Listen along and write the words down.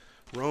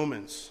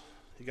Romans.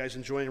 You guys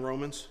enjoying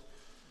Romans?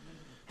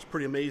 It's a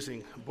pretty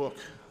amazing book.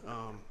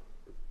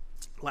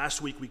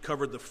 Last week we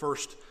covered the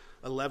first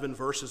 11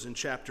 verses in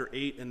chapter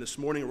 8, and this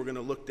morning we're going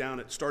to look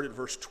down start at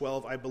verse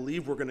 12. I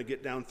believe we're going to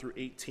get down through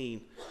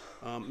 18.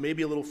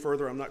 Maybe a little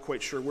further. I'm not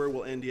quite sure where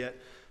we'll end yet,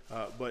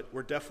 but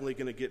we're definitely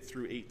going to get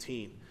through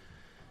 18.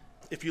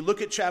 If you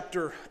look at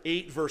chapter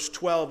 8, verse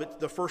 12,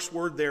 the first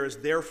word there is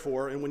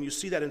therefore, and when you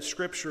see that in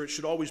Scripture, it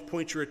should always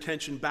point your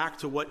attention back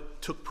to what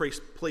took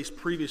place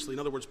previously. In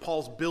other words,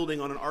 Paul's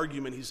building on an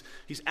argument.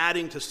 He's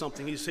adding to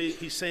something.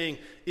 He's saying,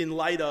 in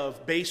light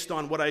of, based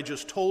on what I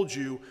just told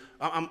you,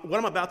 what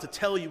I'm about to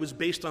tell you is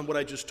based on what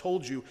I just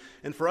told you.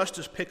 And for us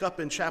to pick up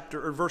in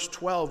verse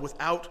 12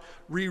 without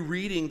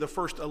rereading the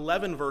first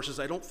 11 verses,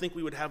 I don't think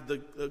we would have the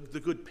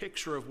good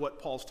picture of what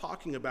Paul's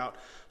talking about.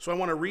 So I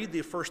want to read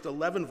the first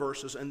 11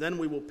 verses, and then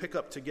we will pick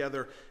up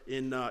together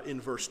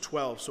in verse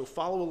 12. So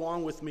follow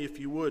along with me if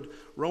you would.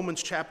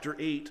 Romans chapter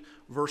 8,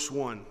 verse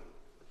 1.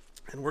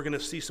 And we're going to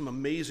see some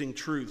amazing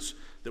truths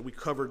that we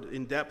covered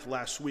in depth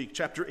last week.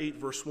 Chapter 8,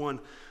 verse 1.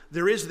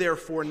 There is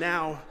therefore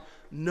now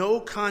no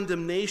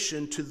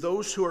condemnation to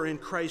those who are in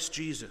Christ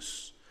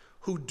Jesus,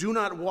 who do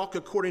not walk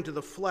according to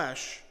the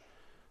flesh,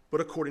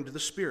 but according to the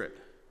Spirit.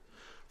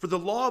 For the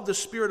law of the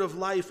Spirit of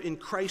life in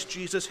Christ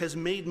Jesus has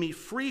made me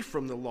free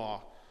from the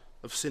law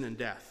of sin and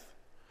death.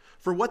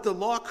 For what the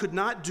law could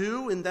not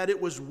do, in that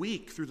it was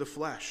weak through the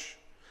flesh,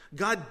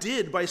 God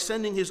did by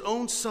sending his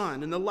own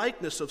Son in the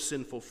likeness of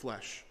sinful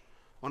flesh.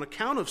 On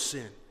account of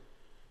sin,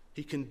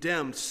 he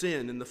condemned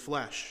sin in the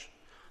flesh,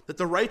 that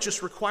the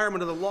righteous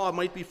requirement of the law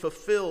might be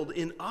fulfilled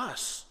in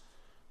us,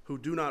 who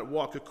do not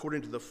walk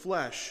according to the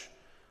flesh,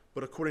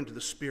 but according to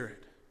the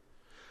Spirit.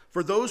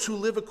 For those who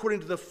live according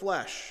to the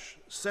flesh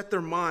set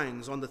their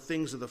minds on the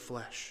things of the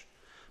flesh,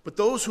 but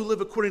those who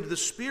live according to the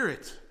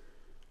Spirit,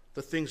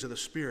 the things of the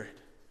Spirit.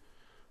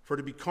 For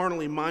to be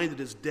carnally minded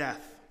is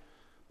death,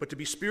 but to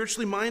be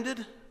spiritually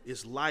minded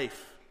is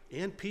life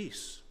and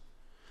peace.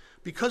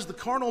 Because the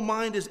carnal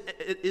mind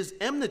is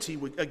enmity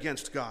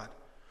against God,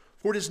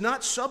 for it is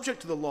not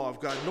subject to the law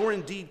of God, nor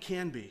indeed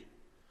can be.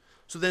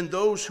 So then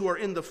those who are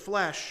in the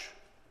flesh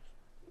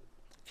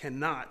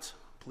cannot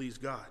please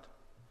God.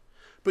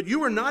 But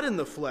you are not in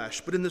the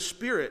flesh, but in the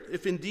Spirit,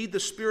 if indeed the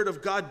Spirit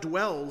of God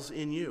dwells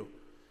in you.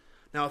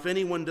 Now if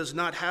anyone does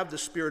not have the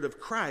Spirit of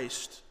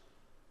Christ,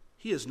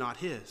 he is not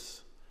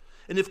his.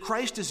 And if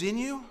Christ is in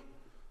you,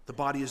 the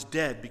body is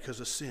dead because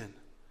of sin,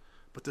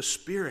 but the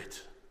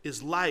Spirit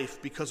is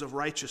life because of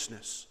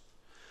righteousness.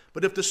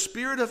 But if the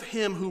Spirit of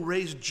him who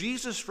raised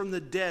Jesus from the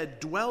dead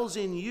dwells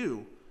in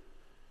you,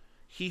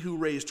 he who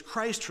raised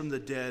Christ from the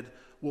dead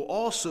will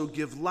also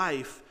give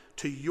life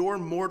to your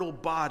mortal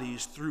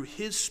bodies through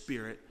his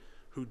Spirit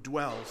who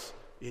dwells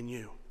in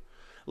you.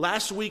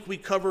 Last week we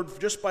covered,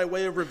 just by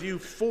way of review,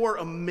 4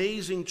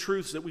 amazing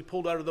truths that we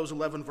pulled out of those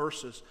 11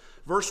 verses.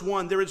 Verse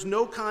 1, there is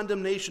no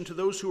condemnation to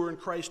those who are in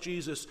Christ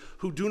Jesus,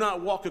 who do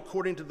not walk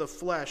according to the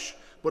flesh,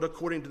 but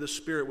according to the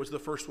Spirit, was the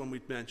first one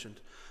we mentioned.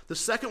 The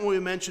second one we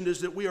mentioned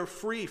is that we are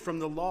free from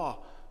the law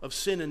of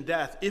sin and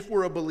death if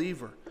we're a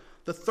believer.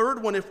 The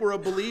third one, if we're a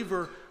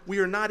believer, we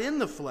are not in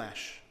the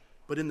flesh,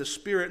 but in the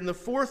Spirit. And the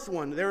fourth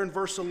one, there in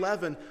verse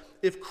 11,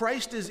 if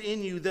Christ is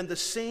in you, then the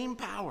same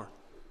power,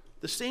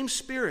 the same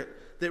Spirit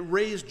that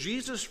raised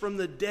Jesus from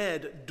the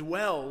dead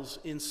dwells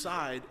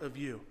inside of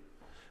you.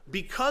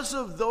 Because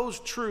of those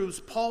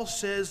truths, Paul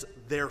says,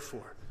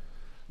 therefore.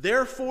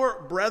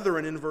 Therefore,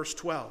 brethren, in verse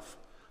 12.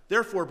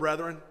 Therefore,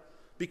 brethren,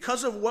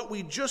 because of what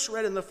we just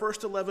read in the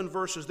first 11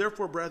 verses,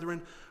 therefore,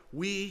 brethren,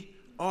 we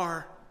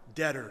are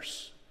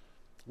debtors.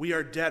 We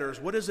are debtors.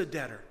 What is a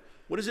debtor?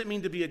 What does it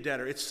mean to be a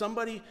debtor? It's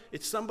somebody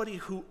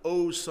who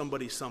owes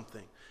somebody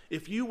something.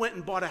 If you went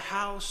and bought a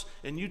house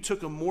and you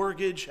took a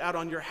mortgage out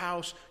on your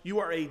house, you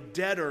are a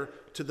debtor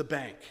to the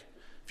bank.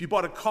 If you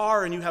bought a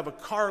car and you have a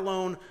car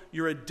loan,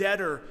 you're a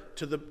debtor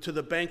to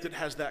the bank that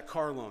has that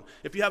car loan.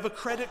 If you have a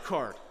credit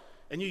card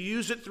and you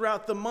use it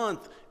throughout the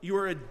month, you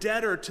are a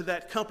debtor to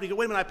that company. You go,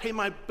 wait a minute, I pay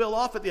my bill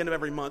off at the end of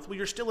every month. Well,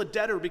 you're still a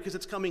debtor because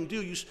it's coming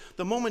due.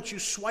 The moment you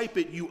swipe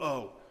it, you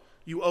owe.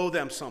 You owe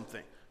them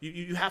something.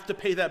 You have to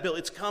pay that bill.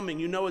 It's coming.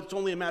 You know it's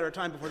only a matter of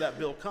time before that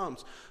bill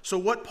comes. So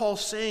what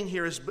Paul's saying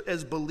here is,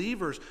 as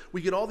believers,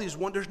 we get all these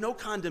there's no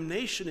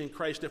condemnation in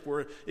Christ if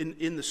we're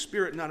in the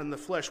Spirit, not in the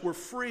flesh. We're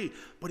free.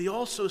 But he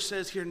also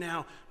says here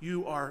now,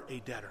 you are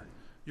a debtor.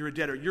 You're a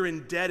debtor. You're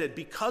indebted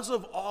because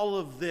of all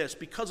of this,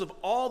 because of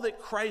all that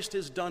Christ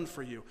has done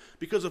for you,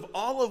 because of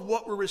all of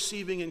what we're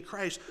receiving in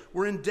Christ,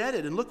 we're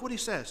indebted. And look what he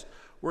says.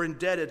 We're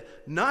indebted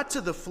not to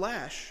the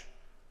flesh,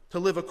 to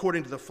live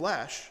according to the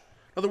flesh.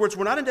 In other words,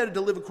 we're not indebted to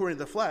live according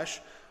to the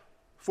flesh,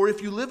 for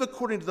if you live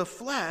according to the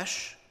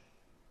flesh,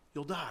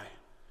 you'll die.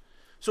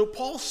 So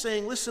Paul's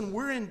saying, listen,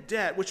 we're in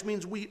debt, which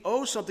means we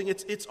owe something.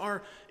 It's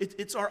our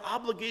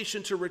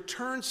obligation to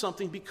return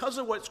something because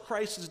of what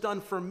Christ has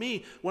done for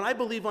me. When I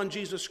believe on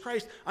Jesus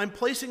Christ, I'm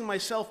placing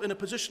myself in a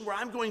position where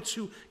I'm going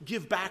to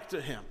give back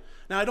to him.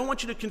 Now, I don't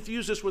want you to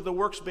confuse this with the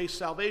works-based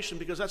salvation,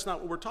 because that's not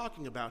what we're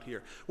talking about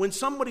here. When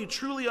somebody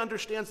truly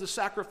understands the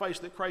sacrifice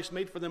that Christ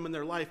made for them in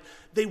their life,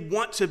 they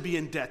want to be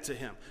in debt to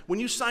him.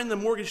 When you signed the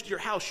mortgage to your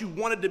house, you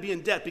wanted to be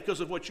in debt because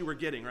of what you were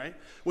getting, right?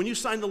 When you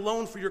signed the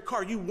loan for your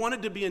car, you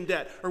wanted to be in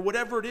debt, or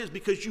whatever it is,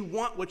 because you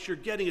want what you're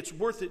getting. It's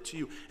worth it to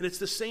you. And it's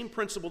the same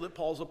principle that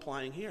Paul's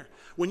applying here.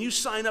 When you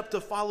sign up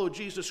to follow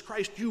Jesus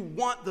Christ, you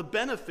want the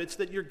benefits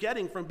that you're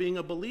getting from being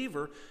a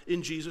believer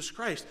in Jesus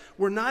Christ.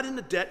 We're not in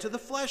the debt to the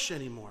flesh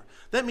anymore.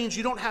 That means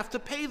you don't have to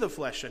pay the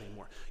flesh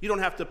anymore. You don't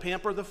have to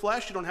pamper the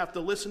flesh. You don't have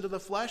to listen to the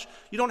flesh.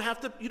 You're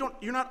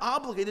not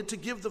obligated to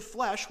give the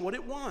flesh what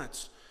it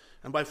wants.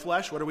 And by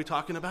flesh, what are we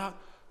talking about?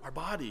 Our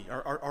body,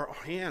 our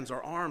hands,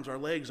 our arms, our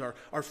legs, our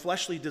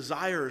fleshly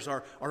desires,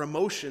 our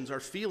emotions,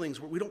 our feelings.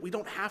 We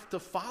don't have to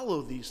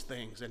follow these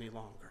things any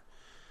longer.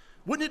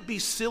 Wouldn't it be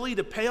silly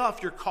to pay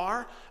off your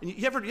car? And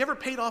you ever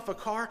paid off a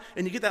car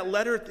and you get that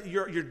letter,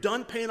 you're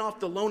done paying off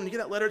the loan, and you get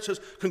that letter that says,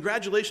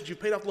 congratulations, you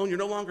paid off the loan, you're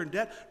no longer in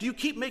debt? Do you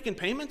keep making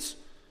payments?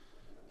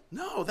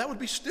 No, that would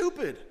be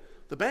stupid.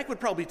 The bank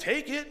would probably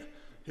take it.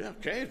 Yeah,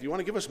 okay, if you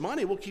want to give us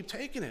money, we'll keep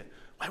taking it.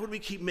 Why would we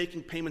keep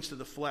making payments to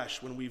the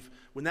flesh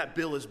when that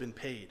bill has been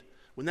paid?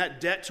 When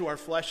that debt to our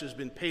flesh has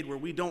been paid, where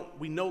we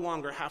no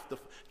longer have to.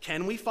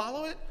 Can we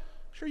follow it?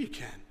 Sure you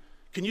can.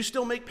 Can you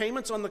still make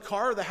payments on the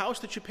car or the house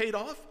that you paid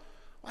off?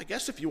 Well, I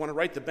guess if you want to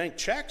write the bank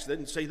checks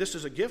and say this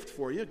is a gift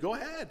for you, go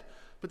ahead.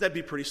 But that'd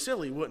be pretty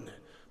silly, wouldn't it?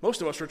 Most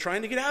of us are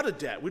trying to get out of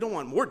debt. We don't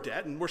want more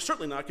debt, and we're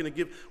certainly not going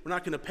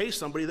to pay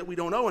somebody that we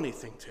don't owe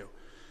anything to.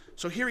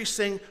 So here he's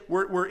saying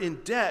we're in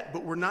debt,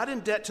 but we're not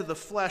in debt to the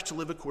flesh to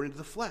live according to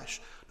the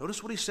flesh.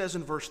 Notice what he says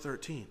in verse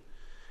 13.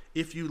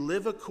 If you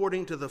live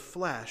according to the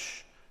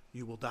flesh,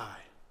 you will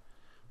die.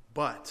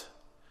 But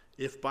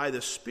if by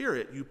the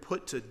Spirit you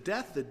put to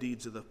death the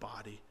deeds of the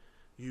body,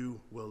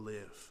 you will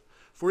live.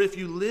 For if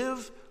you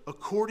live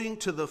according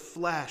to the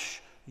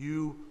flesh,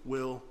 you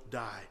will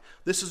die.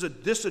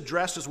 This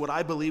addresses what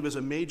I believe is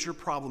a major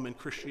problem in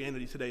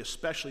Christianity today,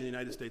 especially in the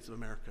United States of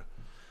America.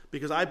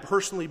 Because I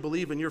personally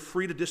believe, and you're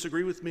free to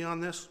disagree with me on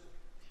this,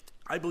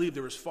 I believe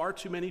there is far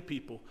too many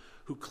people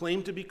who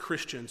claim to be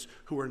Christians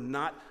who are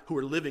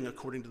living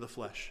according to the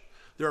flesh.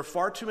 There are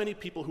far too many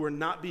people who are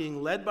not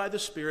being led by the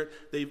Spirit.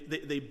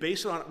 They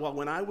base it on, well,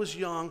 when I was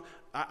young,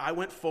 I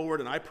went forward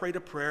and I prayed a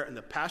prayer and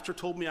the pastor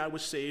told me I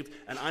was saved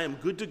and I am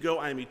good to go.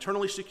 I am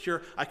eternally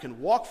secure. I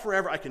can walk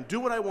forever. I can do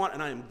what I want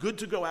and I am good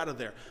to go out of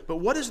there. But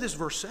what does this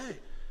verse say?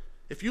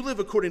 If you live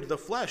according to the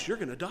flesh, you're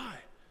going to die.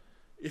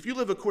 If you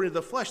live according to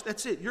the flesh,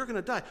 that's it. You're going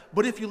to die.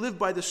 But if you live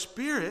by the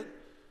Spirit,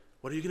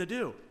 what are you going to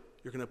do?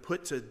 You're going to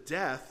put to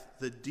death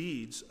the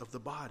deeds of the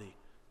body,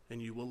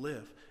 and you will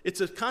live. It's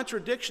a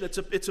contradiction.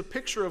 It's a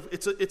picture of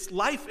it's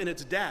life and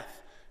it's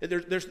death.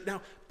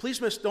 Now, please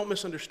don't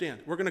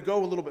misunderstand. We're going to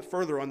go a little bit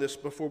further on this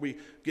before we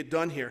get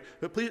done here.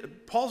 But please,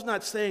 Paul's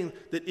not saying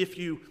that if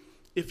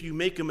you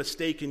make a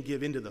mistake and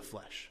give into the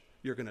flesh,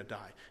 you're going to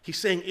die. He's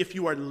saying if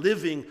you are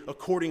living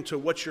according to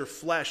what your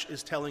flesh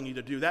is telling you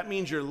to do, that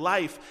means your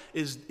life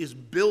is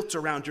built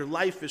around, your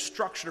life is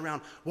structured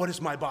around, what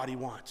does my body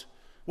want?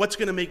 What's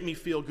going to make me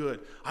feel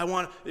good?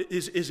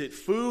 Is it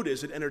food?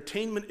 Is it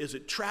entertainment? Is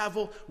it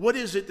travel? What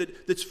is it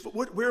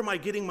where am I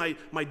getting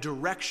my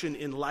direction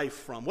in life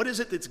from? What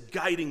is it that's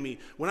guiding me?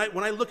 When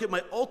I look at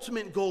my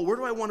ultimate goal, where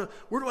do I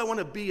want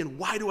to be and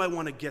why do I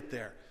want to get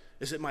there?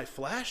 Is it my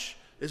flesh?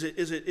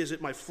 Is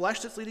it my flesh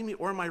that's leading me,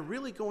 or am I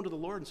really going to the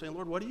Lord and saying,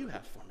 Lord, what do you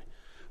have for me?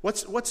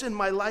 What's in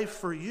my life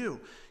for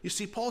you? You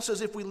see, Paul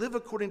says, if we live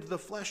according to the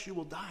flesh, you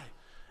will die.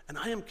 And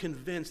I am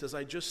convinced, as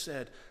I just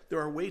said, there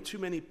are way too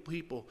many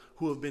people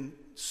who have been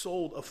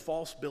sold a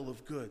false bill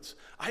of goods.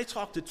 I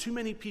talk to too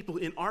many people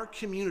in our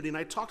community, and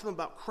I talk to them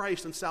about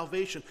Christ and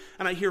salvation,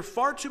 and I hear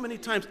far too many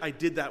times, I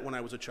did that when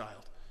I was a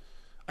child.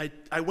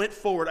 I went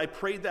forward, I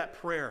prayed that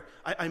prayer,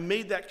 I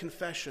made that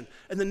confession.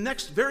 And the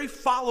next very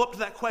follow-up to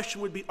that question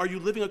would be, are you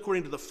living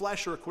according to the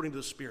flesh or according to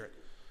the Spirit?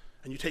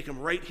 And you take them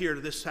right here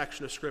to this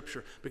section of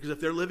Scripture, because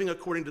if they're living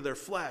according to their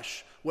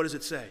flesh, what does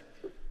it say?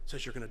 It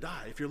says you're going to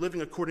die. If you're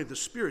living according to the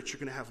Spirit, you're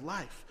going to have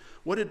life.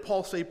 What did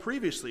Paul say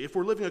previously? If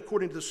we're living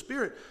according to the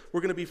Spirit,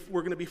 we're not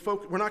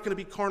going to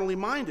be carnally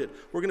minded.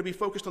 We're going to be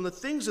focused on the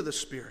things of the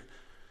Spirit.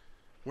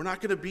 We're not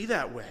going to be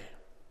that way.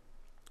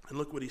 And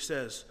look what he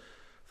says.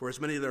 For as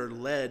many that are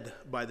led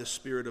by the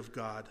Spirit of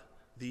God,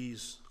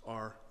 these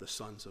are the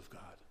sons of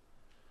God.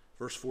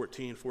 Verse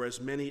 14, for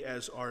as many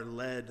as are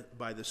led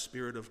by the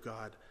Spirit of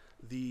God,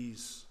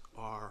 these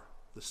are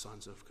the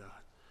sons of God.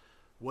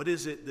 What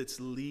is it that's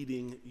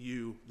leading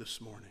you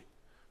this morning?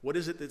 What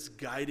is it that's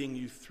guiding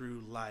you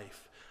through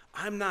life?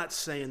 I'm not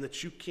saying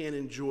that you can't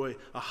enjoy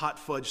a hot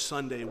fudge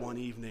sundae one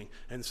evening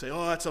and say,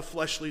 oh, that's a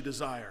fleshly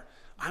desire.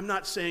 I'm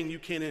not saying you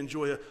can't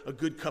enjoy a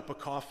good cup of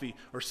coffee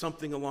or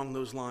something along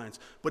those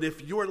lines. But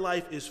if your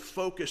life is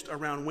focused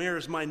around where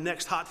is my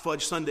next hot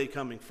fudge sundae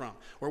coming from,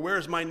 or where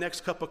is my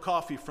next cup of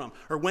coffee from,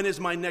 or when is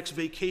my next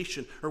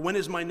vacation, or when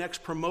is my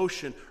next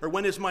promotion, or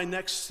when is my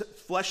next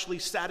fleshly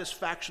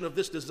satisfaction of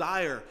this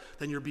desire,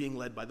 then you're being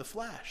led by the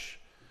flesh.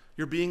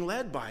 You're being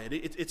led by it.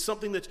 It's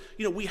something that,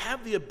 we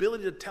have the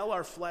ability to tell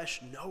our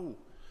flesh no.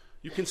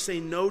 You can say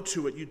no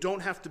to it. You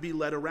don't have to be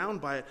led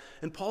around by it.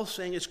 And Paul's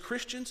saying, as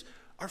Christians,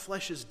 our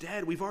flesh is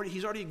dead.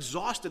 He's already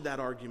exhausted that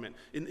argument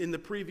in the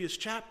previous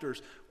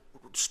chapters.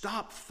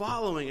 Stop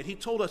following it. He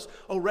told us,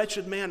 "Oh,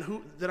 wretched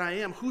man that I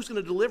am, who's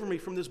going to deliver me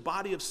from this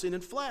body of sin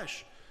and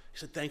flesh?" He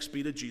said, "Thanks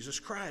be to Jesus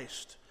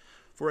Christ.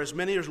 For as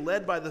many as are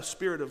led by the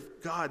Spirit of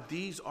God,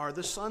 these are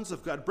the sons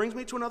of God." Brings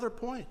me to another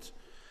point.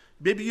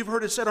 Maybe you've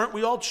heard it said, aren't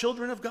we all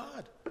children of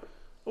God?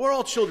 We're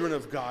all children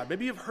of God.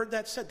 Maybe you've heard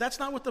that said. That's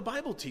not what the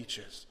Bible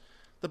teaches.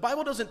 The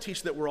Bible doesn't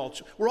teach that we're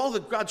all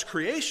God's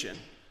creation.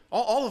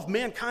 All of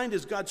mankind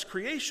is God's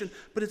creation,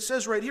 but it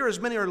says right here, as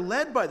many are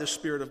led by the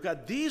Spirit of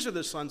God, these are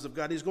the sons of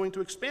God. He's going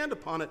to expand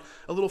upon it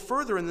a little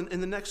further in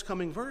the next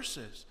coming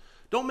verses.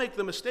 Don't make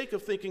the mistake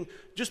of thinking,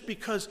 just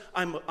because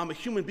I'm a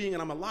human being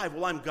and I'm alive,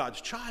 well, I'm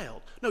God's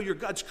child. No, you're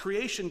God's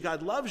creation.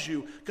 God loves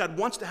you. God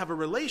wants to have a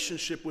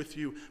relationship with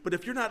you. But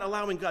if you're not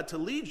allowing God to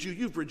lead you,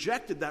 you've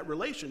rejected that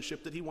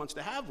relationship that he wants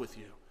to have with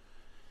you.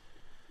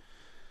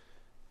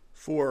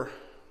 For,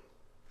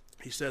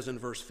 he says in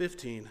verse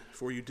 15,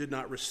 "For you did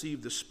not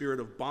receive the spirit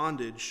of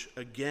bondage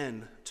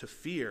again to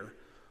fear,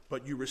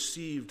 but you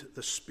received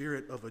the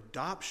spirit of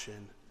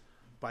adoption,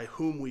 by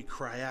whom we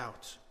cry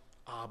out,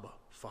 Abba,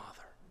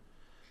 Father."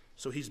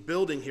 So he's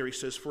building here. He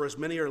says, for as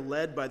many are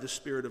led by the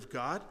Spirit of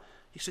God.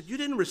 He said, you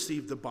didn't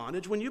receive the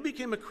bondage. When you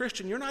became a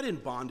Christian, you're not in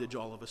bondage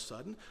all of a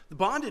sudden. The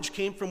bondage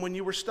came from when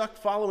you were stuck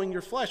following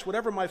your flesh.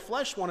 Whatever my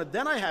flesh wanted,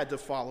 then I had to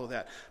follow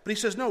that. But he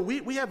says, no,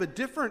 we have a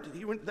different,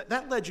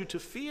 that led you to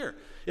fear.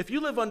 If you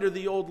live under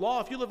the old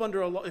law, if you live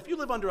under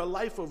a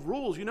life of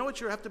rules, you know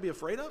what you have to be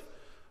afraid of?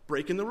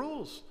 Breaking the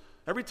rules.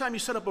 Every time you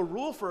set up a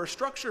rule for a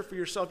structure for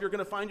yourself, you're going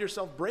to find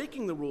yourself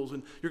breaking the rules,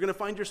 and you're going to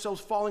find yourselves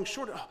falling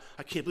short. Oh,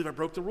 I can't believe I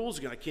broke the rules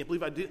again. I can't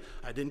believe I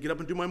didn't get up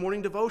and do my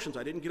morning devotions.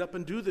 I didn't get up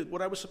and do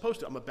what I was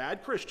supposed to. I'm a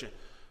bad Christian.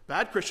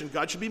 Bad Christian.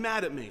 God should be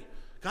mad at me.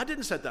 God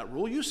didn't set that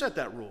rule. You set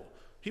that rule.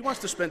 He wants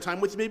to spend time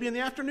with you maybe in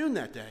the afternoon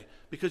that day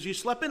because you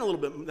slept in a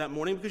little bit that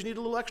morning, because you need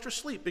a little extra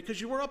sleep,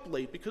 because you were up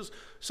late, because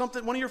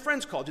one of your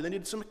friends called you. They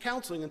needed some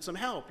counseling and some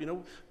help.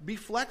 Be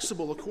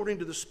flexible according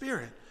to the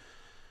Spirit.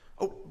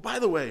 Oh, by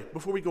the way,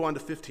 before we go on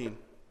to 15,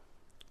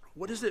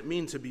 what does it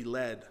mean to be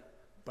led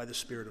by the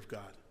Spirit of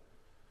God?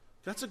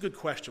 That's a good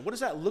question. What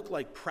does that look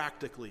like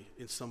practically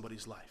in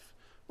somebody's life?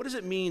 What does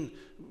it mean?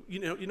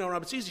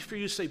 Rob, it's easy for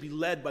you to say be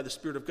led by the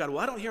Spirit of God. Well,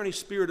 I don't hear any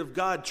Spirit of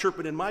God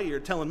chirping in my ear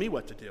telling me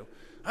what to do.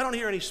 I don't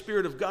hear any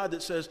Spirit of God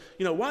that says,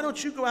 why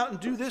don't you go out and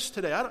do this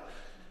today?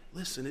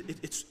 Listen,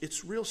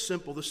 it's real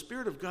simple. The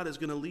Spirit of God is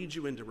going to lead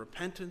you into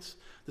repentance.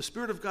 The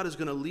Spirit of God is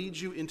going to lead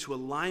you into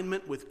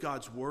alignment with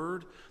God's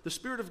Word. The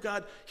Spirit of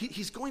God,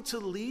 He's going to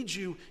lead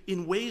you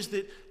in ways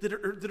that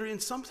are in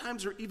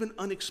sometimes are even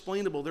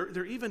unexplainable.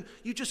 They're even,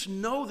 you just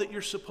know that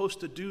you're supposed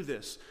to do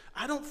this.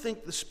 I don't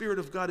think the Spirit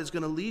of God is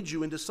going to lead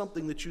you into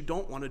something that you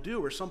don't want to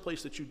do or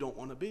someplace that you don't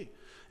want to be.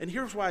 And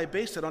here's why I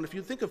base it on. If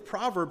you think of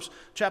Proverbs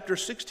chapter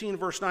 16,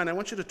 verse 9, I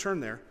want you to turn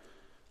there.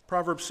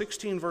 Proverbs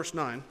 16, verse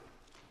 9.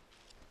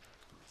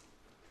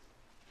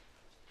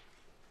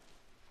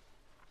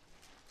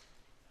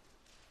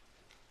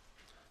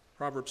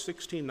 Proverbs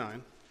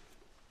 16:9.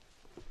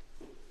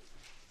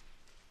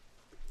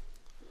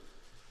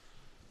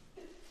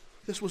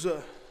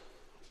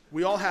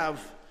 We all have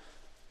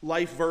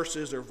life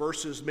verses or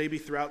verses maybe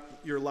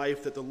throughout your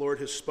life that the Lord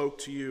has spoke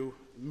to you,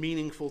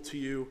 meaningful to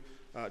you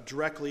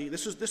directly.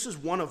 This is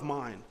one of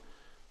mine.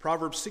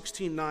 Proverbs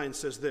 16:9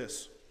 says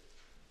this.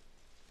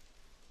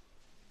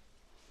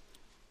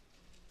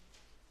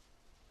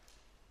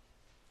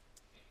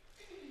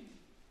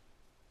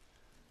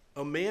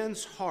 A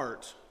man's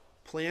heart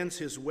plans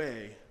his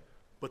way,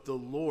 but the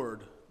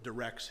Lord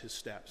directs his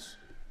steps.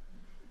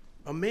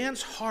 A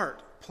man's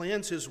heart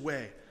plans his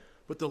way,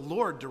 but the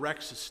Lord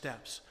directs his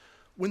steps.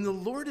 When the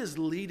Lord is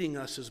leading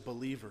us as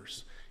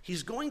believers,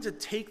 he's going to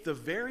take the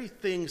very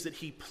things that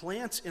he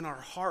plants in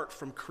our heart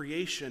from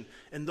creation,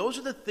 and those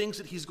are the things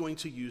that he's going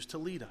to use to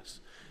lead us.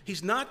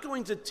 He's not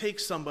going to take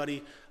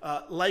somebody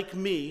like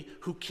me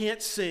who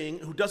can't sing,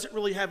 who doesn't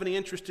really have any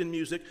interest in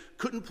music,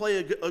 couldn't play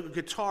a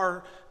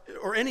guitar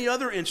or any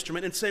other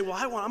instrument, and say, well,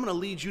 I'm going to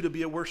lead you to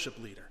be a worship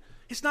leader.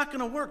 It's not going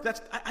to work.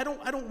 I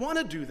don't want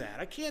to do that.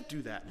 I can't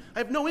do that. I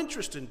have no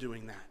interest in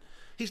doing that.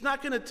 He's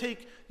not going to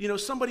take,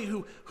 somebody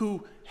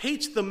who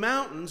hates the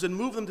mountains and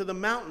move them to the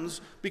mountains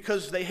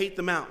because they hate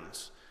the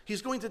mountains.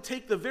 He's going to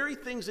take the very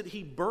things that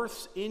he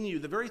births in you,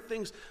 the very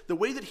things, the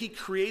way that he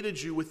created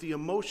you with the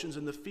emotions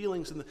and the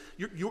feelings and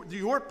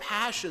your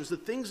passions, the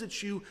things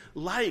that you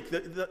like.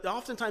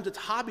 Oftentimes it's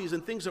hobbies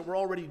and things that we're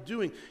already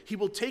doing. He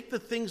will take the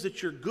things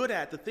that you're good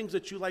at, the things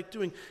that you like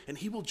doing, and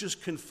he will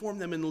just conform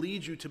them and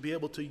lead you to be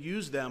able to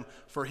use them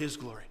for his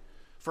glory,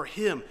 for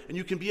him. And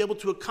you can be able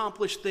to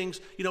accomplish things,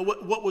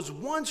 what was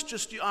once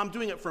just, I'm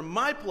doing it for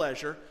my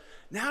pleasure.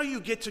 Now you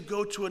get to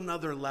go to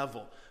another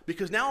level,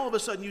 because now all of a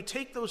sudden you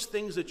take those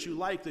things that you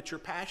like, that you're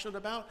passionate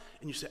about,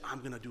 and you say, I'm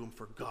going to do them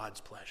for God's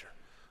pleasure.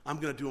 I'm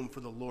going to do them for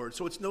the Lord.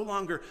 So it's no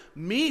longer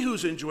me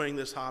who's enjoying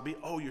this hobby.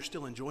 Oh, you're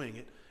still enjoying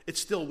it. It's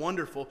still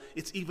wonderful.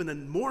 It's even a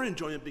more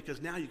enjoyment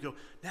because now you go,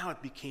 now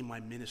it became my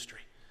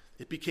ministry.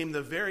 It became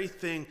the very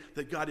thing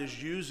that God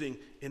is using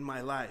in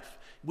my life.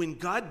 When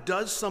God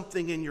does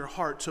something in your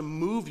heart to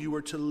move you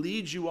or to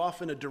lead you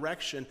off in a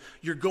direction,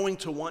 you're going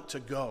to want to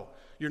go.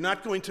 You're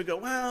not going to go,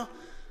 well,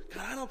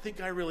 God, I don't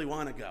think I really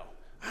want to go.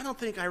 I don't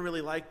think I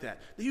really like that.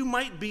 You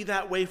might be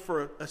that way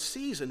for a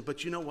season,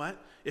 but you know what?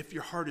 If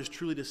your heart is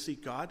truly to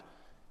seek God,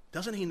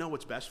 doesn't he know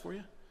what's best for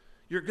you?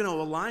 You're going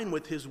to align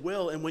with his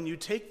will, and when you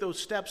take those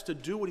steps to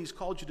do what he's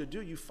called you to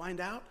do, you find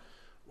out,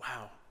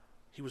 wow,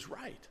 he was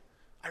right.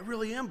 I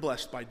really am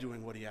blessed by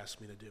doing what he asked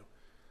me to do.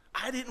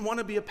 I didn't want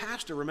to be a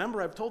pastor.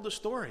 Remember, I've told the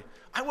story.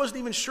 I wasn't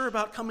even sure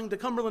about coming to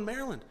Cumberland,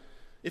 Maryland.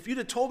 If you'd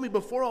have told me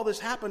before all this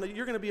happened that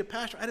you're going to be a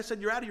pastor, I'd have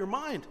said, you're out of your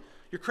mind.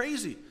 You're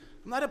crazy.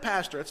 I'm not a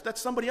pastor. That's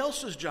somebody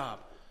else's job.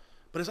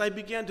 But as I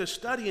began to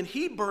study, and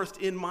he birthed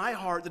in my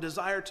heart the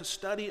desire to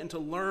study and to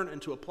learn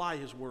and to apply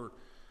his word.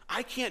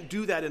 I can't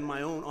do that on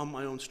my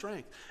own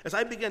strength. As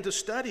I began to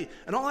study,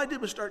 and all I did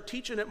was start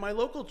teaching at my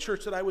local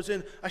church that I was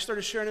in, I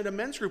started sharing in a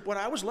men's group what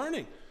I was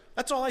learning.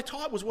 That's all I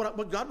taught was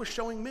what God was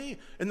showing me.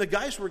 And the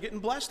guys were getting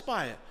blessed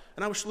by it.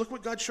 And I was, look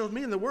what God showed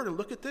me in the Word, and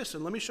look at this,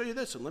 and let me show you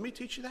this, and let me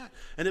teach you that.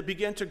 And it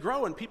began to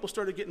grow, and people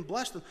started getting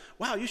blessed. And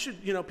wow,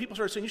 people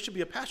started saying, you should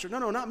be a pastor.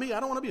 No, not me. I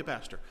don't want to be a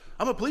pastor.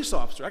 I'm a police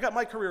officer. I got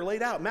my career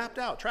laid out, mapped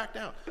out, tracked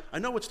out. I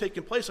know what's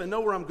taking place. I know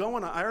where I'm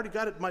going. I already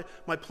got it.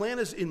 My plan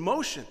is in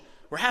motion.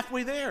 We're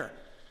halfway there.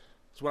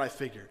 That's what I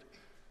figured.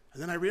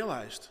 And then I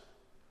realized,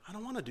 I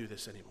don't want to do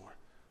this anymore.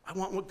 I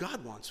want what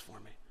God wants for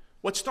me.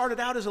 What started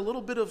out as a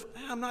little bit of,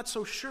 I'm not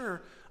so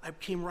sure, I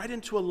came right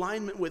into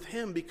alignment with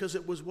him because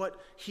it was what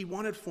he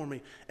wanted for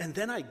me. And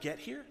then I get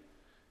here,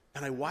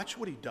 and I watch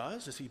what he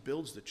does as he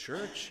builds the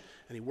church,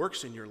 and he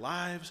works in your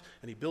lives,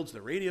 and he builds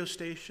the radio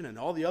station and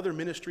all the other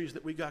ministries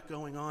that we got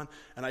going on.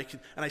 And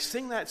I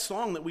sing that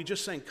song that we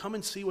just sang, Come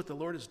and See What the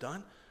Lord Has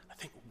Done. I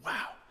think,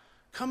 wow,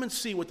 come and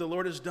see what the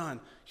Lord has done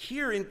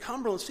here in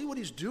Cumberland. See what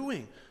he's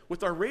doing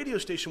with our radio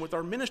station, with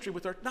our ministry,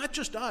 with our, not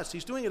just us.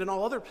 He's doing it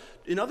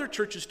in other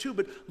churches too,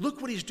 but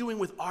look what he's doing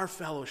with our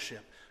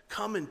fellowship.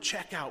 Come and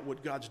check out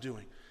what God's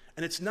doing.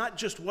 And it's not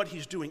just what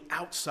he's doing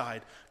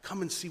outside.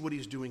 Come and see what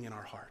he's doing in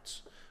our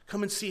hearts.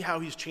 Come and see how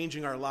he's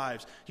changing our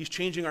lives. He's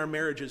changing our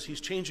marriages.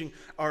 He's changing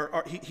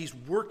he's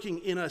working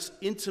in us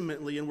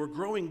intimately, and we're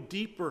growing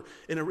deeper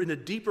in a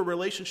deeper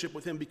relationship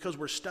with him because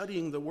we're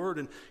studying the word,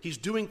 and he's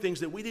doing things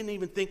that we didn't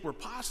even think were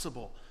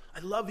possible. I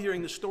love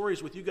hearing the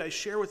stories with you guys.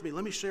 Share with me.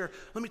 Let me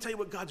tell you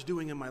what God's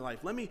doing in my life.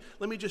 Let me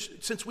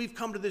just, since we've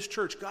come to this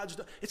church,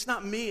 it's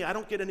not me. I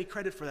don't get any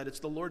credit for that. It's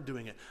the Lord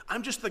doing it.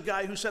 I'm just the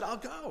guy who said, I'll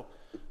go.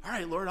 All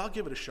right, Lord, I'll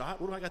give it a shot.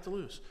 What do I got to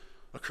lose?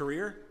 A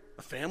career?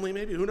 A family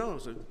maybe? Who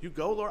knows? You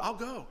go, Lord, I'll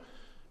go.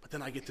 But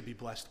then I get to be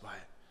blessed by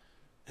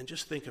it. And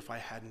just think if I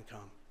hadn't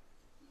come.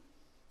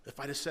 If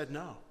I'd have said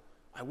no.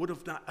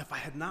 If I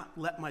had not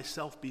let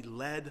myself be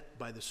led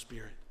by the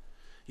Spirit.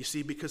 You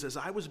see, because as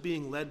I was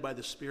being led by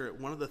the Spirit,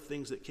 one of the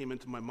things that came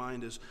into my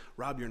mind is,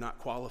 Rob, you're not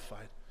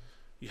qualified.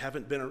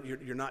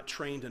 You're not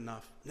trained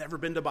enough. Never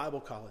been to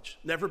Bible college.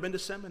 Never been to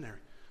seminary.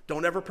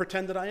 Don't ever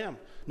pretend that I am.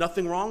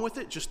 Nothing wrong with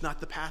it, just not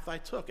the path I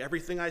took.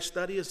 Everything I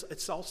study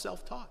it's all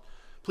self-taught.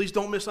 Please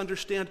don't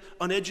misunderstand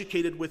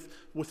uneducated with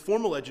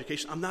formal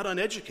education. I'm not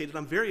uneducated.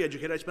 I'm very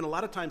educated. I spend a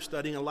lot of time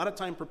studying, a lot of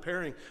time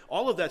preparing,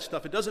 all of that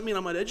stuff. It doesn't mean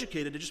I'm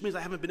uneducated. It just means I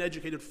haven't been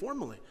educated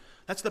formally.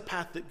 That's the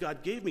path that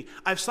God gave me.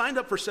 I've signed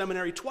up for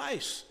seminary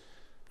twice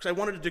because I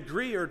wanted a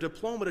degree or a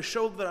diploma to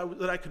show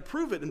that I could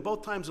prove it. And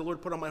both times the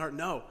Lord put on my heart,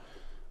 no,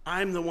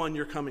 I'm the one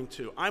you're coming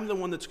to. I'm the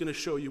one that's going to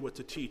show you what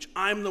to teach.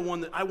 I'm the one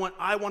that I want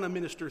to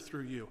minister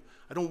through you.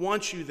 I don't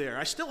want you there.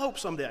 I still hope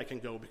someday I can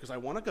go because I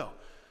want to go.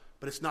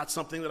 But it's not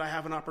something that I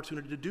have an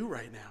opportunity to do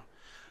right now.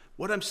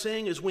 What I'm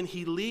saying is when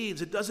he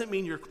leads, it doesn't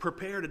mean you're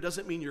prepared. It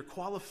doesn't mean you're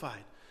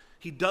qualified.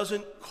 He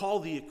doesn't call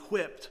the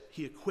equipped.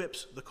 He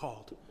equips the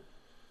called.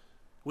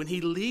 When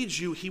he leads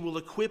you, he will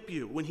equip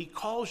you. When he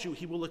calls you,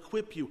 he will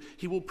equip you.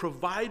 He will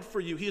provide for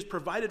you. He has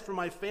provided for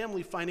my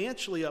family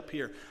financially up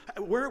here.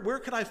 Where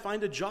could I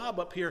find a job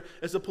up here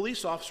as a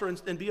police officer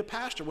and be a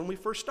pastor when we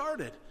first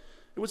started?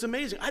 It was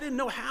amazing. I didn't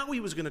know how he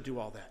was going to do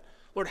all that.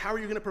 Lord, how are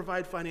you going to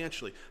provide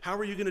financially? How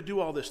are you going to do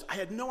all this? I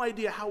had no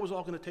idea how it was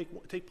all going to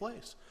take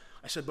place.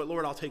 I said, but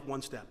Lord, I'll take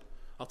one step.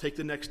 I'll take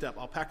the next step.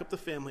 I'll pack up the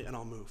family and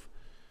I'll move.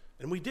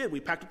 And we did. We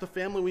packed up the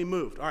family, we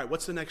moved. All right,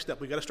 what's the next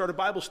step? We got to start a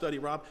Bible study,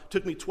 Rob. It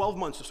took me 12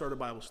 months to start a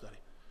Bible study.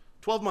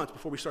 12 months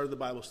before we started the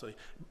Bible study.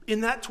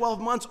 In that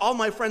 12 months, all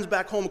my friends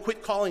back home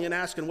quit calling and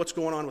asking what's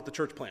going on with the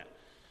church plant.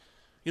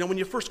 You know, when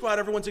you first go out,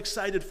 everyone's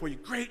excited for you.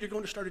 Great, you're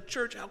going to start a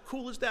church. How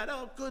cool is that?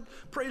 Oh, good.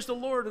 Praise the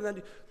Lord. And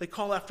then they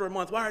call after a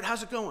month. All right,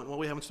 how's it going? Well,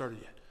 we haven't started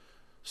yet.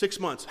 6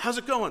 months. How's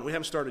it going? We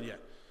haven't started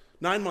yet.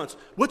 9 months.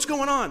 What's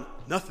going on?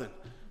 Nothing.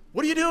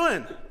 What are you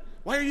doing?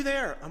 Why are you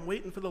there? I'm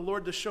waiting for the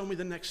Lord to show me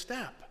the next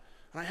step.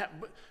 And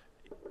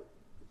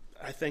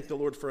I thank the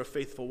Lord for a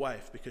faithful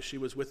wife because she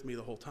was with me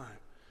the whole time.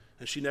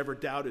 And she never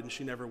doubted and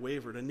she never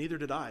wavered, and neither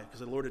did I, because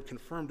the Lord had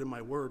confirmed in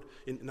my word,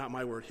 not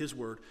my word, his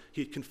word,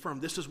 he had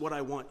confirmed, this is what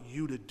I want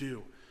you to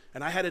do.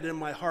 And I had it in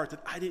my heart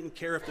that I didn't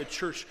care if the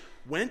church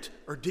went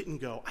or didn't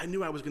go. I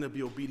knew I was going to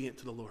be obedient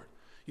to the Lord.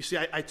 You see,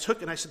 I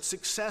took and I said,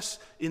 success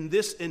in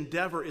this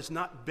endeavor is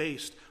not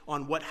based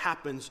on what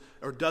happens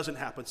or doesn't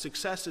happen.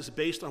 Success is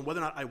based on whether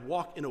or not I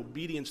walk in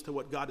obedience to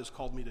what God has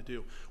called me to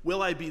do.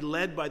 Will I be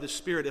led by the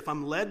Spirit? If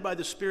I'm led by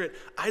the Spirit,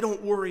 I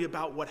don't worry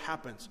about what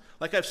happens.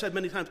 Like I've said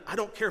many times, I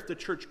don't care if the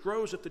church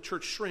grows, if the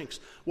church shrinks.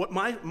 What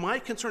my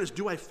concern is,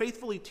 do I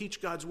faithfully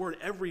teach God's word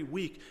every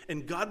week?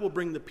 And God will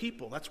bring the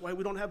people. That's why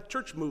we don't have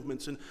church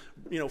movements and,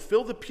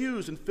 fill the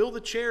pews and fill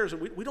the chairs.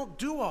 And we don't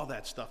do all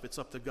that stuff. It's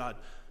up to God.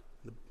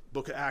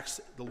 Book of Acts,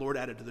 the Lord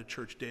added to the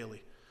church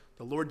daily.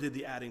 The Lord did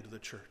the adding to the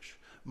church.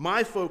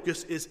 My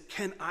focus is,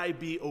 can I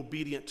be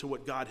obedient to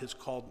what God has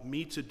called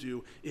me to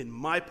do in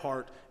my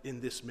part in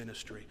this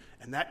ministry?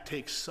 And that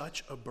takes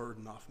such a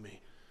burden off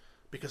me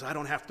because I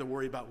don't have to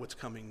worry about what's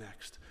coming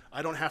next.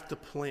 I don't have to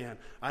plan.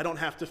 I don't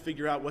have to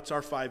figure out what's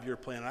our 5-year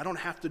plan. I don't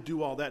have to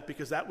do all that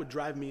because that would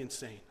drive me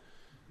insane.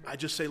 I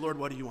just say, Lord,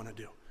 what do you want to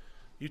do?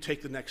 You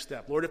take the next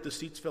step. Lord, if the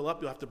seats fill up,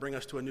 you'll have to bring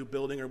us to a new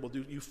building or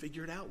you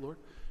figure it out, Lord.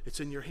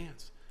 It's in your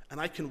hands. And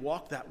I can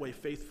walk that way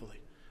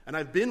faithfully. And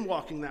I've been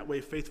walking that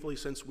way faithfully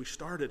since we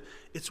started.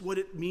 It's what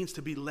it means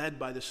to be led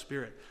by the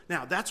Spirit.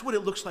 Now, that's what it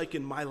looks like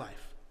in my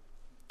life.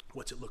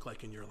 What's it look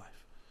like in your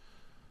life?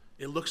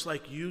 It looks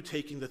like you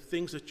taking the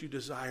things that you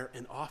desire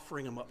and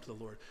offering them up to the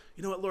Lord.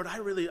 You know what, Lord,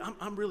 I'm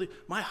really,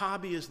 my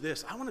hobby is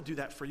this. I want to do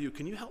that for you.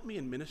 Can you help me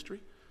in ministry?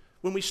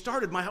 When we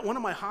started, one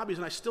of my hobbies,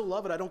 and I still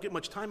love it, I don't get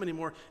much time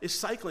anymore,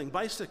 is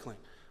bicycling.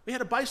 We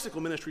had a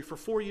bicycle ministry for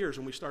 4 years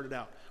when we started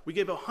out. We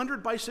gave over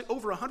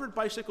 100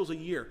 bicycles a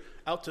year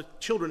out to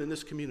children in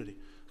this community.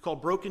 It's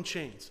called Broken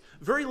Chains.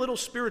 Very little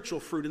spiritual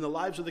fruit in the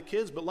lives of the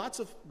kids, but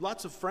lots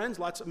of friends,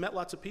 met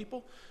lots of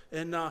people.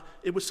 And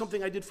it was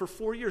something I did for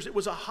 4 years. It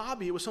was a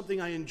hobby. It was something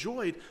I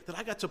enjoyed that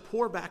I got to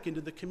pour back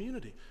into the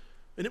community.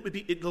 And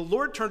the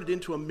Lord turned it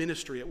into a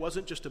ministry. It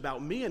wasn't just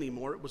about me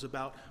anymore. It was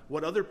about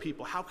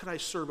how could I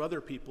serve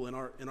other people in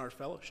our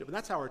fellowship? And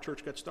that's how our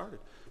church got started.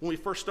 When we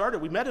first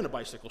started, we met in a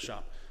bicycle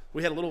shop.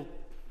 We had a little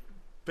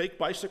fake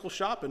bicycle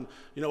shop, and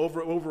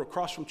over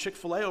across from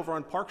Chick-fil-A over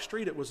on Park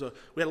Street, we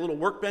had a little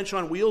workbench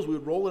on wheels. We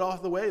would roll it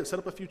off the way and set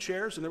up a few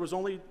chairs, and there was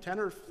only 10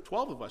 or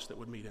 12 of us that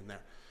would meet in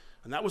there.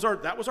 And that was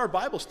our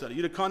Bible study.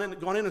 You'd have gone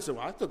in and said,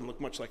 well, that doesn't look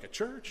much like a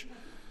church.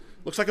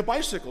 Looks like a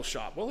bicycle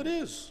shop. Well, it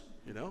is.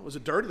 Was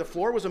it dirty? The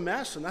floor was a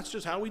mess, and that's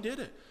just how we did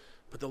it.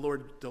 But the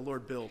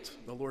Lord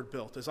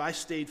built. As I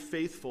stayed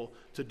faithful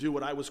to do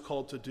what I was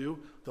called to do,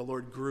 the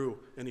Lord grew,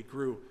 and he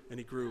grew, and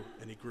he grew,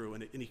 and he grew.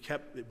 And he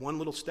kept it one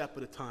little step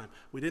at a time.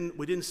 We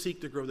didn't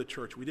seek to grow the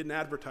church. We didn't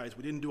advertise.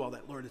 We didn't do all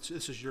that. Lord,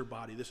 this is your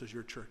body. This is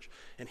your church.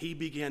 And he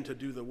began to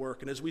do the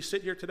work. And as we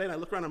sit here today, and I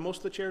look around, and most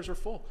of the chairs are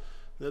full.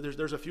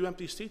 There's a few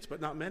empty seats,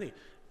 but not many.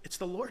 It's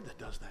the Lord that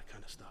does that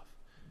kind of stuff.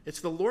 It's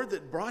the Lord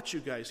that brought you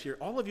guys here.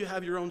 All of you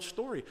have your own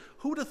story.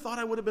 Who would have thought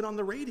I would have been on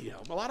the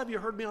radio? A lot of you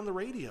heard me on the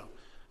radio.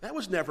 That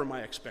was never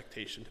my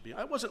expectation to be.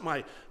 That wasn't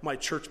my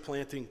church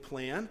planting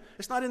plan.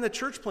 It's not in the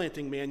church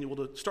planting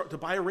manual to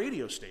buy a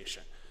radio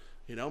station.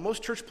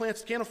 Most church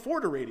plants can't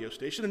afford a radio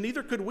station, and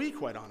neither could we,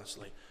 quite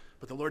honestly.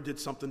 But the Lord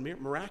did something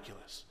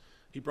miraculous.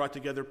 He brought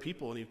together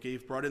people, and he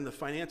brought in the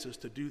finances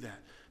to do that,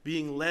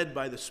 being led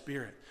by the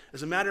Spirit.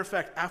 As a matter of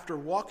fact, after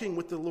walking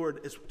with the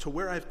Lord to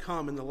where I've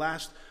come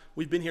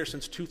we've been here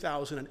since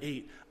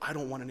 2008, I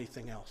don't want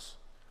anything else.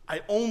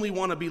 I only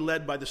want to be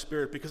led by the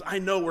Spirit because I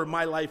know where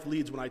my life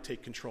leads when I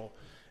take control.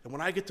 And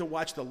when I get to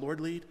watch the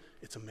Lord lead,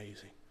 it's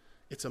amazing.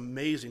 It's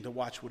amazing to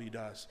watch what he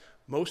does.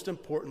 Most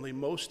importantly,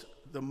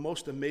 the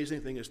most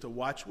amazing thing is to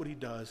watch what he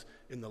does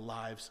in the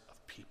lives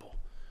of people.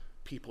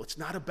 It's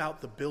not about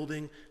the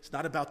building. It's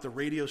not about the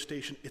radio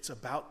station. It's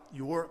about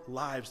your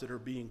lives that are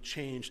being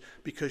changed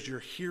because you're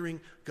hearing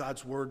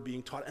God's word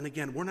being taught. And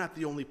again, we're not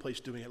the only place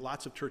doing it.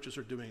 Lots of churches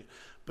are doing it.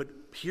 But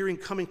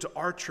coming to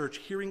our church,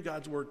 hearing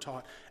God's word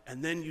taught,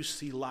 and then you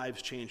see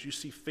lives change. You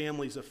see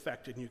families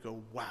affected, and you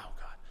go, wow,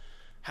 God,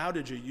 how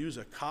did you use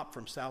a cop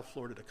from South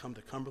Florida to come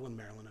to Cumberland,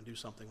 Maryland, and do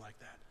something like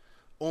that?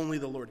 Only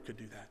the Lord could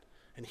do that.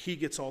 And he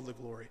gets all the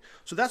glory.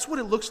 So that's what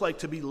it looks like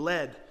to be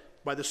led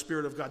by the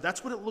Spirit of God.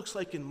 That's what it looks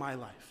like in my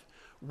life.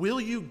 Will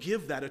you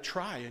give that a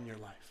try in your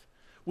life?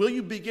 Will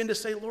you begin to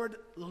say, Lord,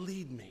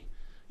 lead me?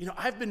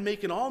 I've been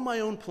making all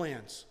my own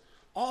plans.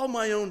 All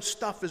my own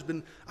stuff has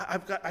been,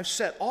 I've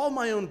set all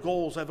my own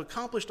goals. I've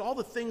accomplished all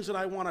the things that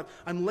I want.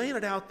 I'm laying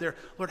it out there.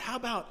 Lord, how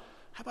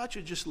about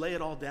you just lay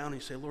it all down and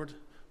you say, Lord,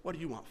 what do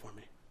you want for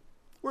me?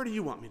 Where do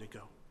you want me to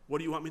go? What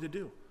do you want me to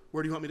do?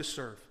 Where do you want me to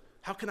serve?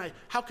 How can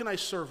I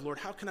serve, Lord?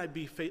 How can I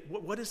be faithful?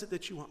 What is it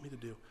that you want me to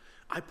do?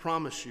 I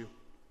promise you,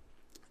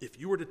 if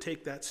you were to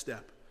take that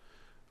step,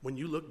 when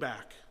you look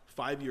back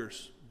 5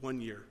 years, 1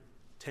 year,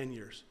 10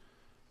 years,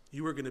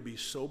 you are going to be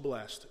so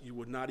blessed you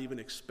would not even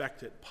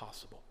expect it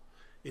possible.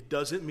 It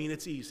doesn't mean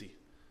it's easy,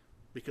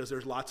 because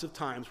there's lots of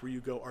times where you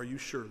go, are you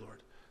sure,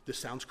 Lord? This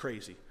sounds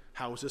crazy.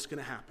 How is this going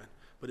to happen?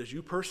 But as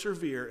you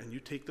persevere and you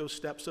take those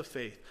steps of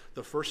faith,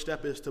 the first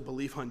step is to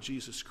believe on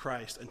Jesus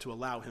Christ and to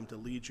allow him to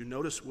lead you.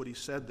 Notice what he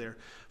said there.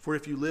 For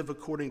if you live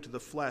according to the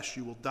flesh,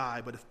 you will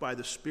die. But if by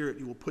the Spirit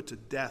you will put to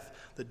death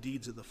the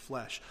deeds of the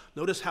flesh.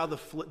 Notice how the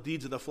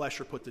deeds of the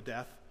flesh are put to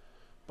death.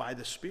 By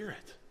the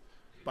Spirit.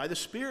 By the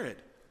Spirit.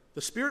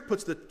 The Spirit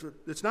puts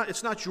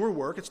it's not your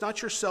work. It's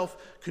not your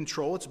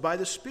self-control. It's by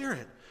the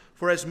Spirit.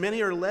 For as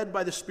many are led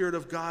by the Spirit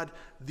of God,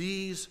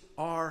 these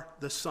are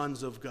the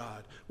sons of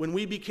God. When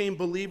we became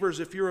believers,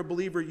 if you're a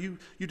believer, you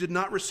did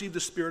not receive the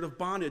spirit of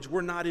bondage.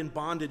 We're not in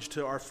bondage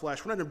to our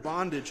flesh. We're not in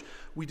bondage.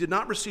 We did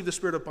not receive the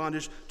spirit of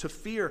bondage to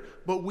fear,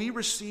 but we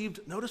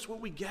received, notice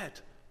what we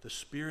get, the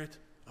spirit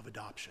of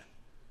adoption.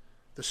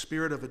 The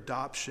spirit of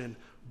adoption,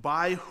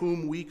 by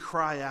whom we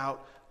cry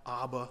out,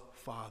 Abba,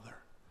 Father.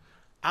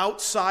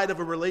 Outside of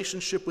a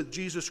relationship with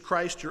Jesus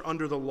Christ, you're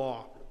under the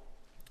law.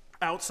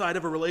 Outside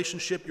of a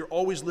relationship, you're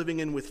always living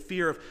in with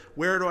fear of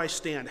where do I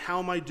stand? How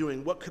am I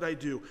doing? What could I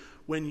do?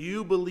 When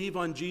you believe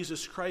on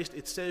Jesus Christ,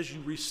 it says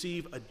you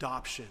receive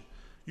adoption.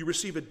 You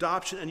receive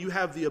adoption and you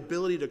have the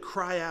ability to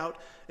cry out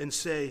and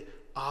say,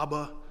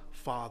 Abba,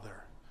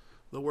 Father.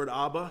 The word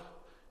Abba,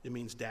 it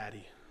means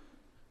daddy.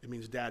 It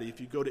means daddy. If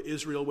you go to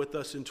Israel with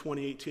us in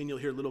 2018, you'll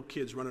hear little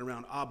kids running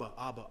around, Abba,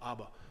 Abba,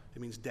 Abba.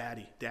 It means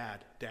daddy,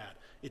 dad, dad.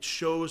 It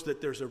shows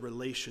that there's a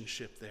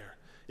relationship there.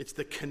 It's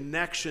the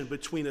connection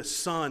between a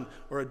son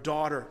or a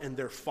daughter and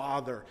their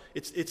father.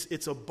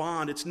 It's a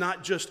bond. It's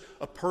not just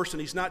a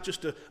person. He's not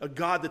just a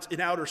God that's in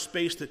outer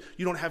space that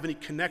you don't have any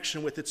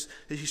connection with.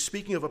 He's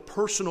speaking of a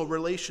personal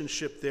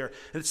relationship there.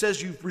 And it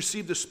says you've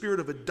received the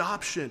spirit of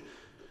adoption,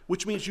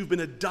 which means you've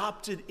been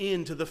adopted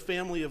into the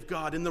family of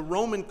God. In the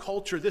Roman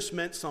culture, this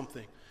meant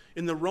something.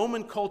 In the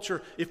Roman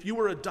culture, if you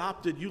were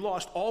adopted, you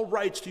lost all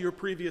rights to your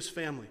previous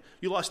family.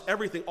 You lost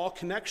everything, all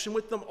connection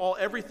with them,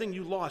 everything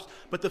you lost.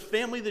 But the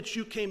family that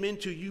you came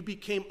into, you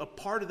became a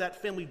part of that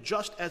family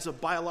just as a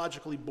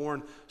biologically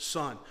born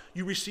son.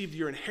 You received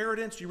your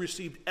inheritance. You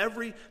received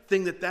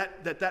everything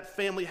that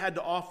family had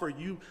to offer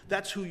you.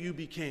 That's who you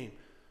became,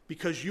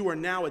 because you are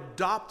now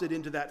adopted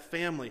into that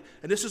family.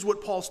 And this is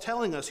what Paul's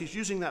telling us. He's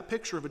using that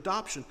picture of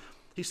adoption.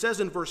 He says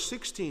in verse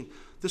 16,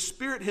 the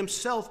Spirit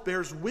himself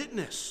bears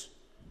witness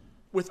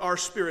with our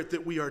spirit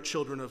that we are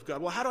children of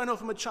God. Well, how do I know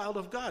if I'm a child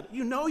of God?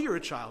 You know you're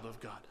a child of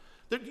God.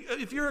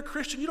 If you're a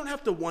Christian, you don't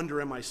have to wonder,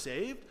 am I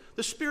saved?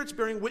 The Spirit's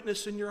bearing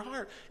witness in your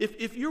heart.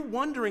 If you're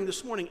wondering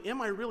this morning, am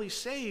I really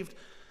saved?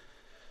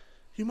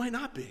 You might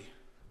not be.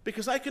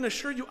 Because I can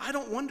assure you, I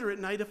don't wonder at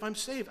night if I'm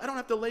saved. I don't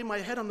have to lay my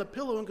head on the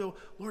pillow and go,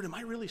 Lord, am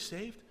I really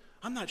saved?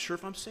 I'm not sure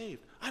if I'm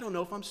saved. I don't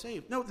know if I'm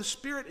saved. No, the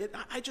Spirit,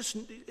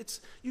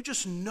 you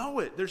just know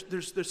it.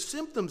 There's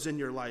symptoms in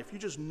your life. You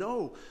just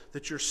know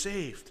that you're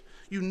saved.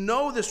 You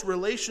know this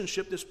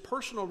relationship, this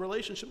personal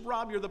relationship.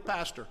 Rob, you're the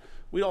pastor.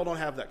 We all don't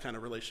have that kind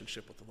of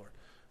relationship with the Lord.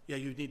 Yeah,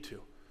 you need to.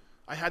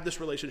 I had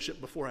this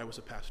relationship before I was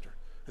a pastor,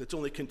 and it's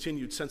only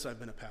continued since I've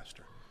been a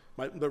pastor.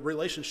 The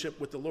relationship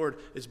with the Lord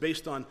is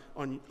based on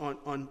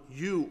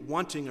you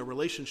wanting a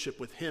relationship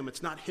with him.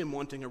 It's not him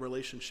wanting a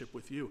relationship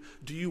with you.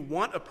 Do you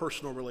want a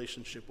personal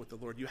relationship with the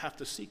Lord? You have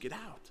to seek it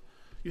out.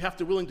 You have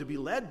to be willing to be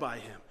led by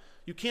him.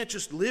 You can't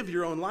just live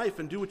your own life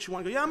and do what you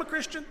want. Go, yeah, I'm a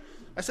Christian.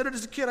 I said it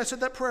as a kid. I said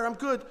that prayer. I'm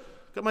good.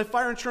 Got my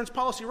fire insurance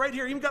policy right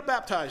here. Even got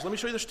baptized. Let me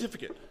show you the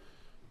certificate.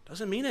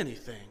 Doesn't mean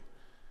anything.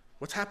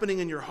 What's happening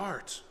in your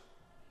heart?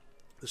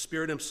 The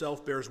Spirit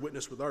himself bears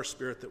witness with our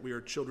spirit that we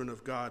are children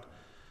of God.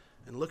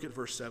 And look at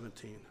verse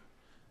 17.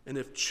 And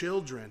if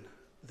children,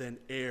 then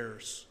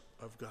heirs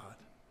of God,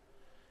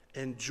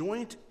 and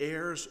joint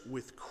heirs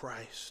with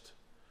Christ.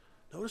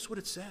 Notice what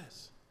it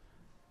says.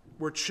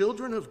 We're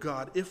children of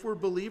God if we're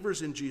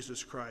believers in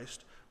Jesus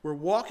Christ. We're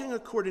walking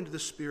according to the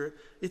Spirit.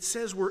 It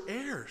says we're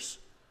heirs.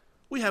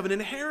 We have an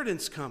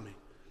inheritance coming.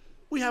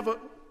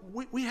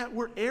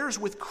 We're heirs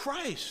with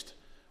Christ.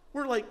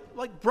 We're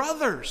like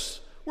brothers.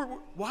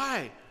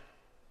 Why?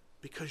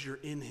 Because you're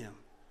in him.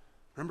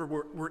 Remember,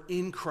 we're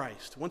in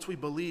Christ. Once we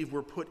believe,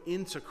 we're put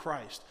into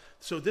Christ.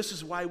 So this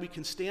is why we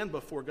can stand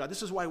before God.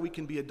 This is why we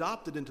can be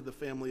adopted into the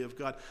family of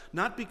God.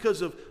 Not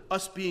because of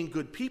us being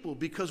good people,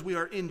 because we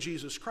are in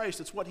Jesus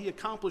Christ. It's what he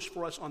accomplished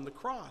for us on the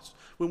cross.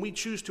 When we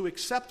choose to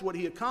accept what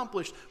he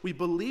accomplished, we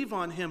believe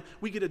on him,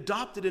 we get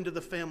adopted into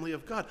the family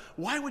of God.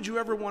 Why would you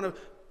ever want to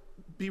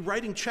be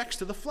writing checks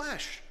to the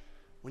flesh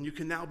when you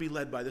can now be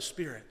led by the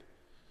Spirit?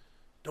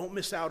 Don't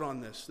miss out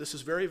on this. This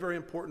is very, very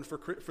important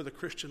for the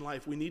Christian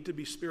life. We need to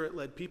be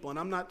Spirit-led people. And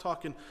I'm not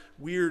talking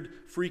weird,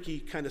 freaky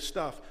kind of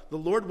stuff. The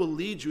Lord will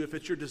lead you if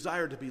it's your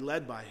desire to be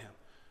led by him.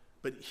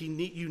 But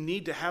you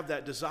need to have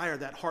that desire,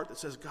 that heart that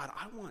says, God,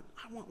 I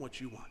want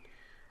what you want.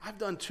 I've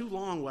done too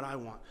long what I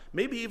want.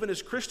 Maybe even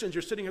as Christians,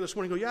 you're sitting here this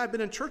morning and go, yeah, I've been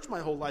in church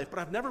my whole life, but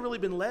I've never really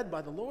been led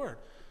by the Lord.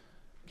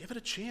 Give it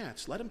a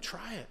chance. Let him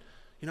try it.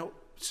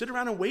 Sit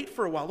around and wait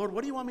for a while. Lord, what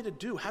do you want me to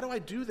do? How do I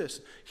do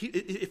this?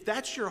 If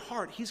that's your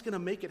heart, he's going to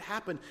make it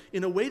happen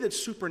in a way that's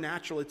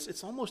supernatural.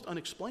 It's almost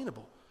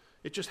unexplainable.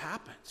 It just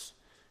happens.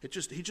 He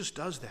just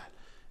does that.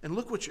 And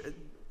look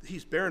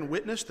he's bearing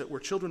witness that we're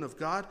children of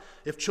God.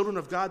 If children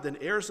of God, then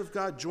heirs of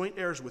God, joint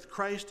heirs with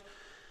Christ.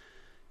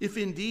 if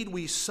indeed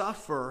we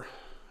suffer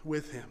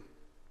with him,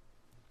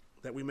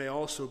 that we may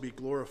also be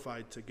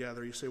glorified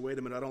together. You say, wait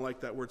a minute, I don't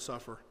like that word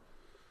suffer.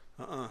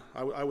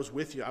 I was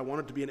with you. I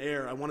wanted to be an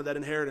heir. I wanted that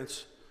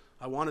inheritance.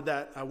 I wanted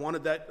that. I want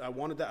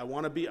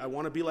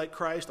to be like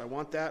Christ. I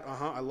want that.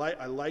 I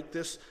like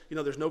this.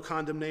 There's no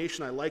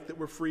condemnation. I like that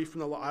we're free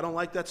from the law. I don't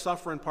like that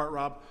suffering part,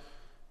 Rob.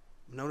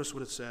 Notice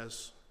what it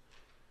says.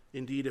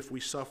 Indeed, if we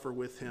suffer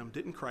with him.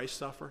 Didn't Christ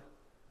suffer?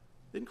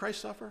 Didn't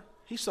Christ suffer?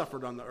 He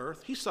suffered on the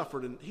earth. He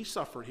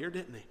suffered here,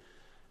 didn't he?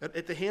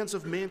 At the hands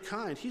of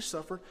mankind, he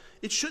suffered.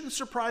 It shouldn't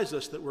surprise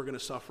us that we're going to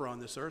suffer on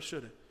this earth,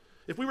 should it?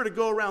 If we were to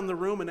go around the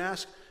room and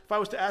if I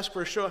was to ask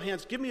for a show of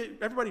hands,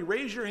 everybody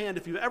raise your hand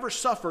if you've ever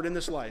suffered in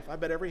this life. I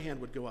bet every hand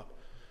would go up.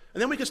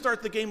 And then we could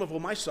start the game of, well,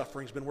 my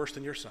suffering's been worse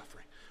than your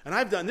suffering.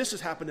 And this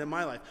has happened in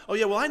my life. Oh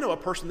yeah, well, I know a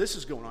person this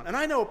is going on. And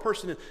I know a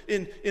person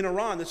in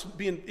Iran that's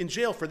being in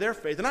jail for their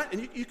faith.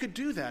 And you could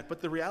do that,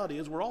 but the reality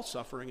is we're all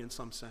suffering in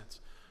some sense.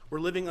 We're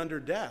living under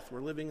death.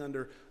 We're living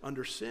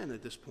under sin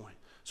at this point.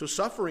 So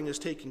suffering is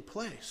taking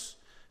place.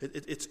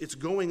 It's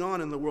going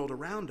on in the world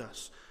around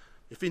us.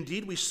 If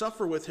indeed we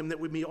suffer with him, that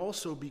we may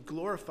also be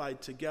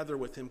glorified together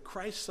with him.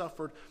 Christ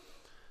suffered.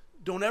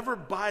 Don't ever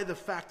buy the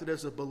fact that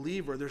as a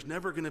believer, there's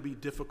never going to be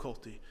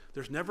difficulty.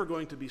 There's never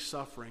going to be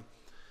suffering.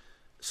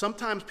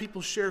 Sometimes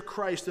people share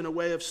Christ in a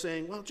way of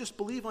saying, well, just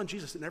believe on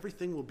Jesus and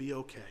everything will be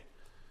okay.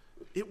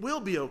 It will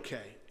be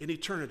okay in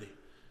eternity.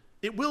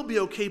 It will be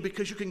okay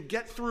because you can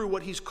get through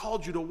what he's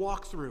called you to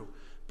walk through.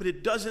 But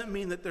it doesn't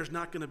mean that there's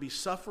not going to be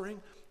suffering.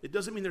 It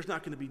doesn't mean there's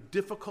not going to be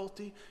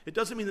difficulty. It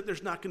doesn't mean that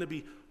there's not going to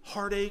be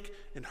heartache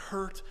and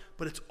hurt,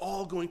 but it's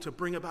all going to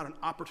bring about an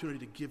opportunity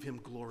to give him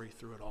glory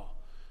through it all.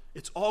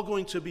 It's all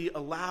going to be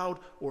allowed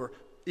or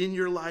in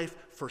your life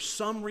for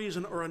some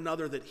reason or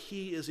another that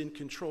he is in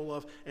control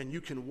of, and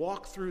you can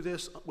walk through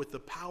this with the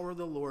power of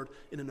the Lord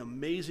in an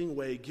amazing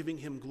way, giving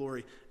him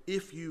glory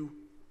if you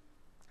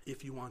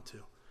want to.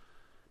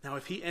 Now,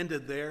 if he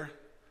ended there,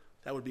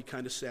 that would be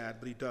kind of sad,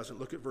 but he doesn't.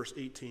 Look at verse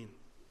 18.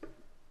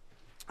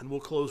 And we'll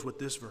close with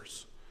this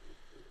verse.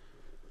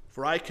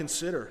 For I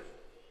consider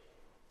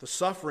the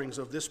sufferings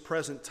of this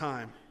present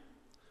time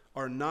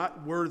are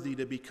not worthy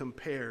to be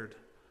compared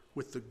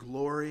with the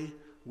glory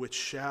which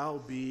shall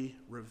be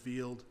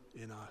revealed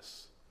in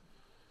us.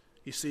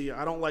 You see,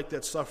 I don't like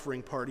that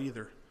suffering part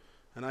either.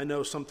 And I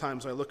know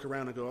sometimes I look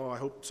around and go, I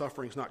hope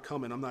suffering's not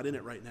coming. I'm not in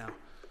it right now.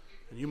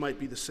 And you might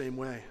be the same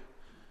way.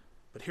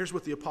 But here's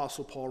what the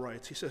Apostle Paul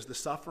writes. He says, the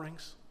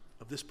sufferings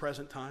of this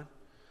present time.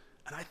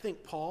 And I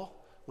think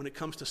Paul, when it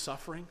comes to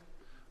suffering,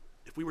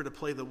 if we were to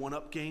play the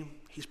one-up game,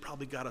 he's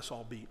probably got us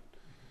all beat.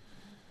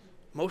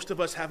 Most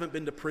of us haven't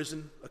been to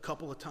prison a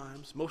couple of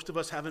times. Most of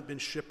us haven't been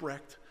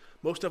shipwrecked.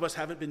 Most of us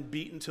haven't been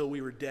beaten until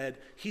we were dead.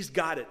 He's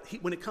got it.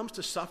 When it comes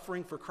to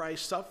suffering for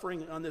Christ,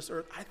 suffering on this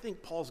earth, I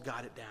think Paul's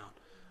got it down.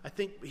 I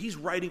think he's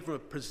writing from a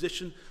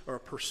position or a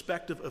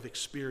perspective of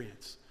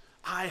experience.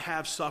 I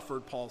have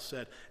suffered, Paul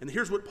said. And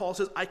here's what Paul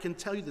says, I can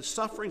tell you the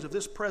sufferings of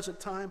this present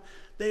time,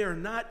 they are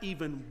not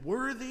even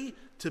worthy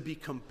to be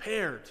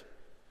compared.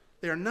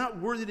 They are not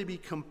worthy to be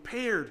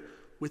compared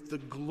with the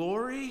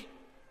glory,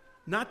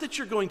 not that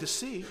you're going to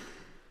see.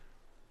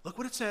 Look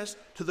what it says,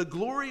 to the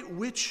glory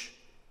which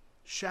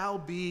shall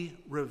be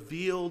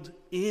revealed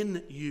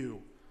in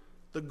you.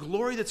 The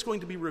glory that's going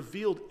to be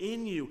revealed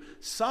in you.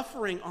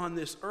 Suffering on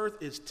this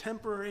earth is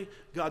temporary.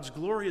 God's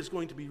glory is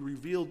going to be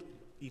revealed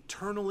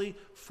eternally,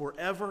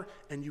 forever,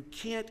 and you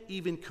can't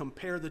even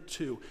compare the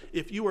two.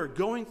 If you are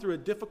going through a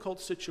difficult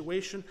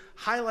situation,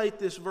 highlight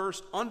this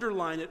verse,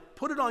 underline it,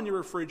 put it on your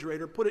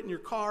refrigerator, put it in your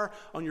car,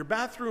 on your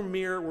bathroom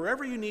mirror,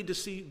 wherever you need to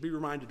see, be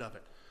reminded of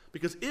it.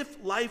 Because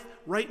if life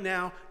right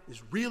now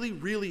is really,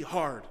 really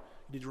hard,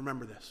 you need to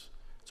remember this.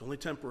 It's only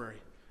temporary,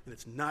 and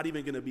it's not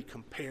even going to be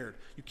compared.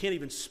 You can't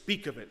even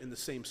speak of it in the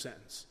same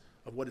sentence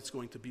of what it's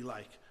going to be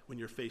like when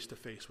you're face to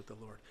face with the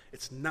Lord.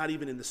 It's not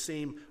even in the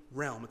same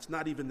realm. It's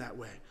not even that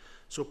way.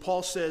 So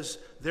Paul says,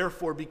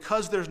 therefore,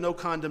 because there's no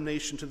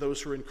condemnation to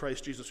those who are in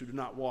Christ Jesus who do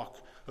not walk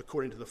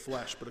according to the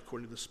flesh, but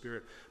according to the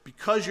Spirit,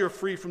 because you're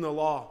free from the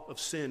law of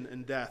sin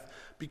and death,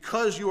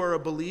 because you are a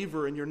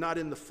believer and you're not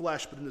in the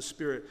flesh but in the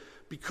Spirit,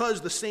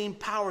 because the same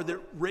power that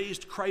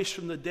raised Christ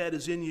from the dead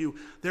is in you,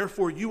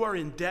 therefore you are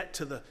in debt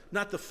to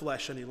not the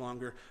flesh any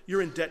longer.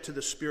 You're in debt to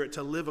the Spirit,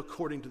 to live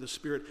according to the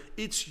Spirit.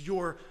 It's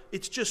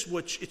just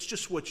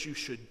what you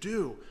should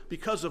do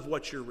because of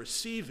what you're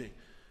receiving.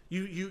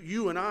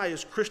 You and I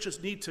as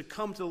Christians need to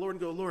come to the Lord and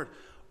go, Lord,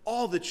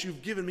 all that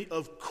you've given me,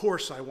 of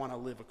course I want to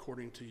live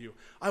according to you.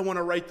 I want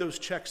to write those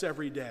checks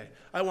every day.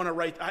 I want to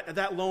write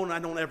that loan I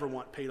don't ever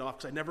want paid off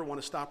because I never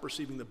want to stop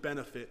receiving the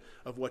benefit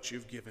of what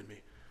you've given me.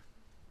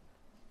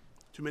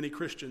 Too many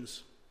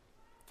Christians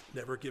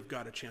never give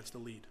God a chance to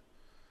lead.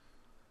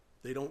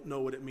 They don't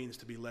know what it means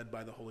to be led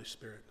by the Holy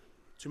Spirit.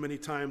 Too many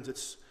times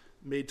it's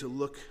made to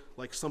look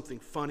like something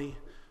funny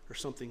or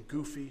something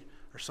goofy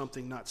or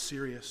something not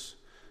serious.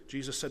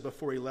 Jesus said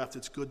before he left,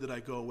 it's good that I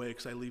go away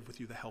because I leave with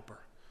you the helper.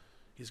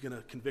 He's going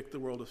to convict the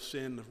world of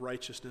sin, of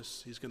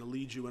righteousness. He's going to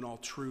lead you in all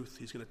truth.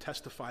 He's going to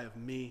testify of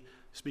me,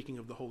 speaking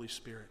of the Holy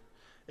Spirit.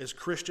 as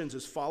Christians,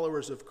 as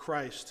followers of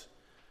Christ,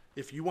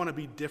 if you want to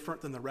be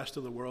different than the rest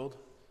of the world,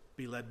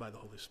 be led by the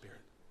Holy Spirit.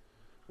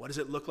 What does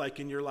it look like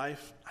in your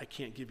life? I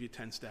can't give you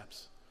 10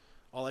 steps.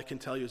 All I can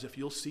tell you is if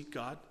you'll seek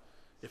God,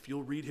 if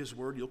you'll read his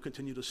word, you'll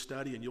continue to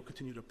study and you'll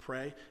continue to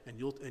pray, and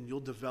you'll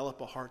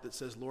develop a heart that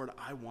says, Lord,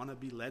 I want to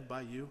be led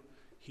by you.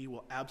 He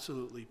will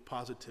absolutely,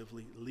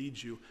 positively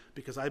lead you,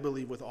 because I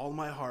believe with all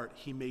my heart,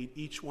 he made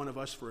each one of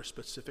us for a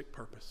specific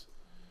purpose.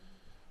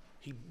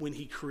 When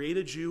he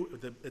created you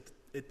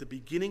at the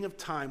beginning of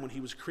time, when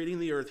he was creating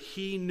the earth,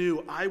 he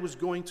knew I was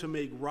going to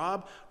make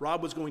Rob.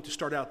 Rob was going to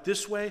start out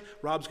this way.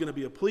 Rob's going to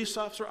be a police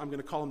officer. I'm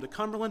going to call him to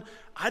Cumberland.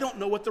 I don't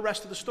know what the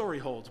rest of the story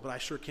holds, but I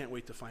sure can't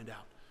wait to find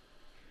out.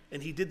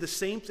 And he did the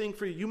same thing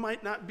for you. You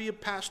might not be a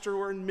pastor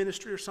or in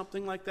ministry or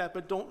something like that,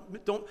 but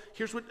don't,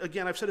 here's what,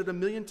 again, I've said it a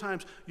million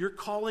times, your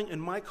calling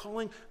and my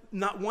calling,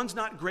 one's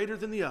not greater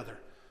than the other.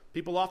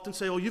 People often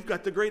say, oh, you've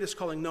got the greatest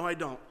calling. No, I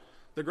don't.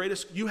 The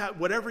greatest, you have,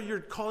 whatever your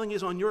calling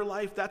is on your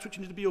life, that's what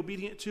you need to be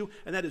obedient to,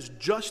 and that is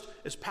just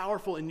as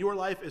powerful in your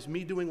life as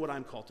me doing what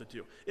I'm called to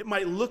do. It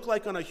might look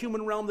like on a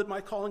human realm that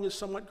my calling is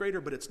somewhat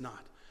greater, but it's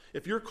not.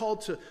 If you're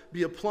called to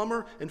be a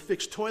plumber and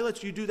fix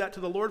toilets, you do that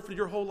to the Lord for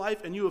your whole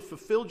life, and you have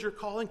fulfilled your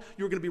calling,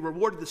 you're going to be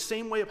rewarded the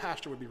same way a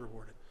pastor would be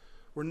rewarded.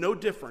 We're no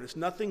different. It's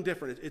nothing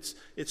different. It's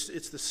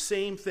the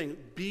same thing.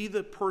 Be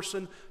the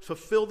person,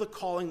 fulfill the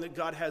calling that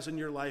God has in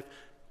your life.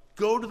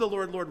 Go to the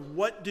Lord, Lord,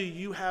 what do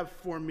you have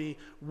for me?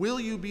 Will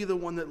you be the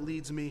one that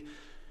leads me?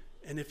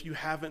 And if you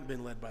haven't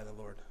been led by the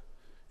Lord,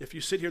 if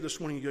you sit here this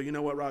morning and you go, you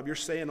know what, Rob, you're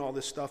saying all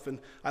this stuff, and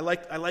I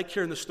like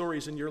hearing the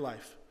stories in your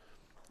life,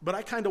 but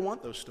I kind of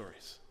want those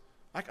stories.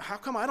 How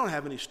come I don't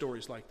have any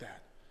stories like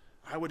that?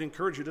 I would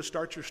encourage you to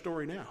start your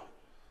story now.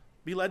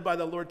 Be led by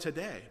the Lord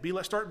today.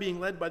 Start being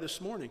led by this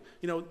morning.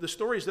 You know, the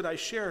stories that I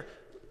share,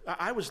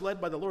 I was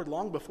led by the Lord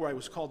long before I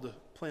was called to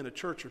plant a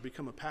church or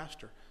become a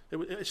pastor.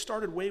 It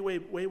started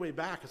way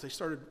back as I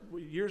started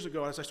years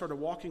ago, as I started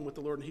walking with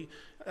the Lord. And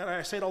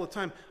I say it all the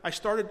time,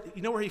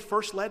 you know where he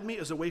first led me?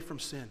 Is away from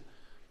sin.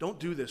 Don't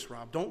do this,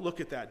 Rob. Don't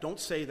look at that. Don't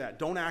say that.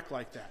 Don't act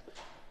like that.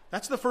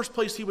 That's the first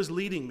place he was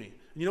leading me.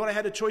 And you know what I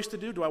had a choice to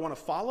do? Do I want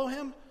to follow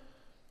him?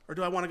 Or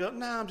do I want to go,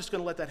 nah, I'm just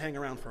going to let that hang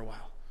around for a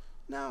while?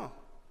 No.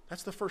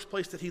 That's the first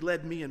place that he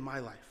led me in my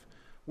life.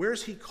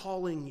 Where's he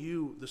calling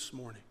you this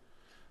morning?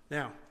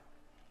 Now,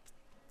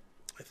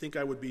 I think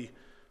I would be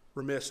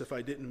remiss if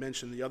I didn't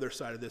mention the other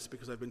side of this,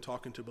 because I've been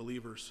talking to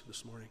believers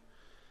this morning.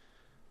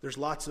 There's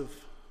lots of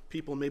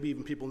people, maybe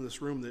even people in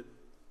this room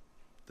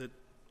that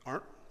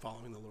aren't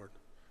following the Lord.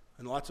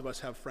 And lots of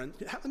us have friends.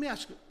 Let me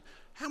ask you,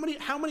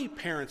 how many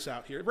parents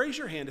out here, raise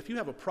your hand if you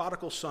have a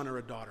prodigal son or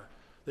a daughter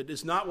that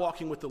is not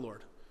walking with the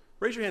Lord.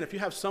 Raise your hand if you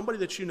have somebody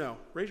that you know.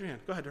 Raise your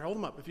hand. Go ahead, hold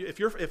them up. If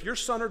your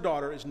son or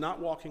daughter is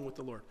not walking with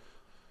the Lord,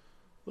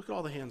 look at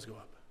all the hands go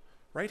up.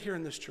 Right here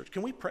in this church.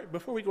 Can we pray?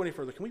 Before we go any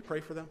further, can we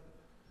pray for them?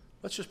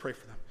 Let's just pray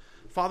for them.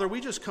 Father,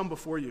 we just come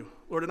before you,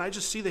 Lord, and I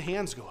just see the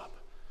hands go up.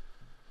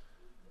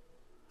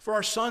 For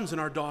our sons and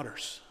our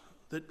daughters,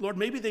 that, Lord,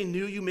 maybe they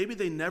knew you, maybe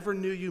they never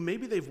knew you,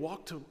 maybe they've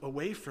walked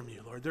away from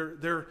you, Lord.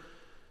 They're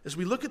as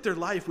we look at their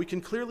life, we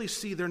can clearly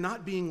see they're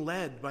not being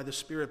led by the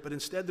Spirit, but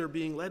instead they're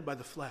being led by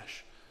the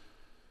flesh.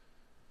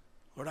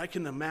 Lord, I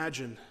can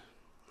imagine,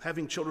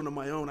 having children of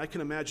my own, I can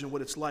imagine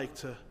what it's like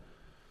to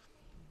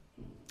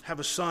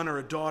have a son or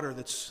a daughter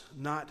that's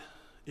not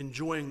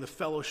enjoying the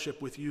fellowship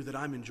with you that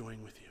I'm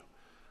enjoying with you,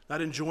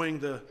 not enjoying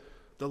the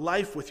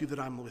life with you that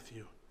I'm with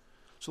you.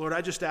 So, Lord, I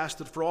just ask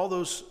that for all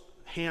those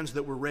hands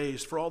that were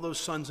raised, for all those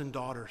sons and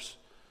daughters,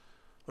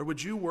 Lord,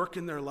 would you work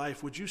in their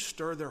life? Would you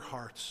stir their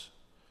hearts?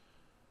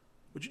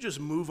 Would you just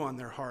move on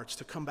their hearts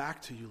to come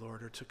back to you,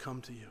 Lord, or to come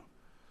to you?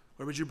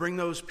 Or would you bring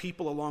those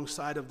people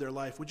alongside of their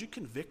life? Would you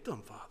convict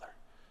them, Father?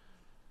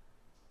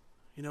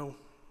 You know,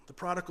 the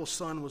prodigal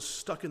son was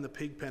stuck in the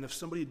pig pen. If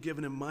somebody had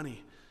given him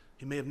money,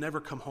 he may have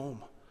never come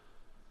home.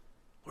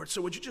 Lord,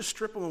 so would you just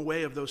strip them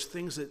away of those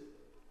things that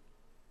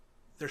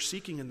they're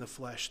seeking in the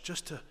flesh,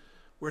 just to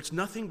where it's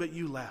nothing but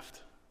you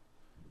left,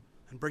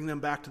 and bring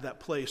them back to that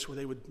place where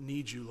they would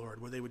need you,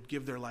 Lord, where they would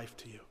give their life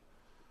to you.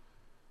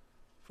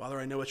 Father,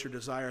 I know it's your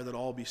desire that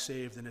all be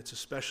saved, and it's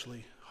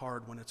especially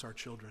hard when it's our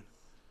children.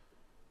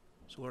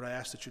 So, Lord, I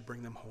ask that you'd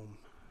bring them home,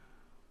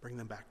 bring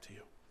them back to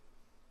you.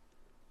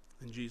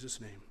 In Jesus'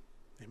 name,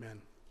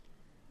 amen.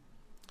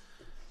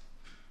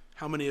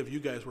 How many of you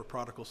guys were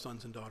prodigal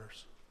sons and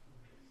daughters?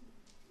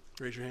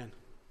 Raise your hand.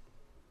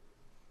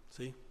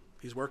 See,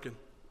 he's working.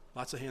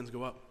 Lots of hands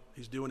go up.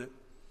 He's doing it.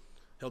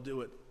 He'll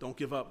do it. Don't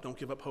give up. Don't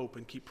give up hope,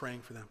 and keep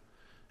praying for them.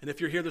 And if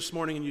you're here this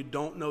morning and you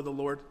don't know the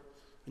Lord,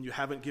 and you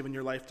haven't given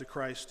your life to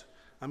Christ,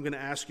 I'm going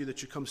to ask you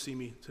that you come see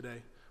me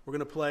today. We're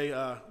going to play,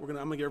 I'm going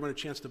to give everyone a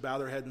chance to bow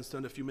their head and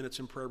spend a few minutes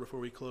in prayer before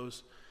we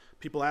close.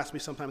 People ask me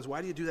sometimes, why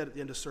do you do that at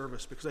the end of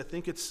service? Because I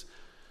think it's,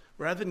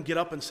 rather than get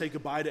up and say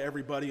goodbye to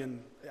everybody,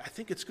 and I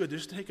think it's good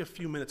just to take a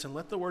few minutes and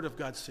let the Word of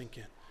God sink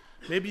in.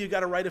 Maybe you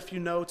got to write a few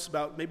notes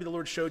about, maybe the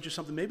Lord showed you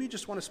something. Maybe you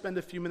just want to spend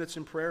a few minutes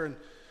in prayer, and,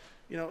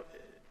 you know,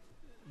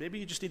 maybe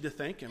you just need to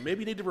thank Him. Maybe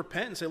you need to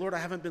repent and say, Lord, I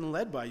haven't been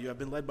led by you. I've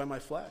been led by my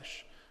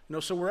flesh.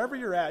 So wherever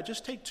you're at,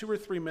 just take 2 or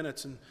 3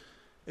 minutes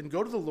and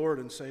go to the Lord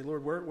and say,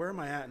 Lord, where am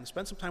I at? And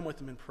spend some time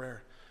with him in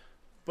prayer.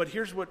 But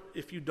here's what,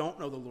 if you don't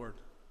know the Lord,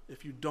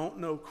 if you don't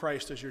know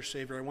Christ as your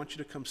Savior, I want you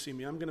to come see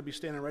me. I'm going to be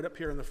standing right up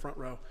here in the front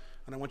row,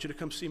 and I want you to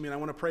come see me, and I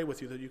want to pray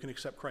with you that you can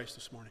accept Christ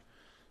this morning.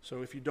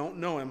 So if you don't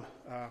know him,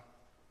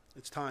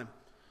 it's time.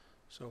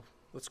 So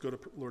let's go to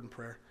Lord in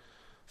prayer.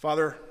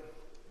 Father,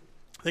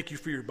 thank you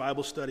for your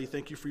Bible study.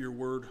 Thank you for your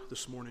word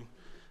this morning.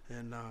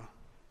 And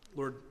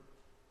Lord,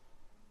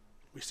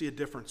 we see a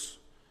difference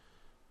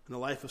in the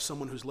life of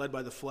someone who's led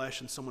by the flesh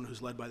and someone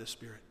who's led by the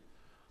Spirit.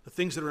 The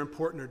things that are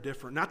important are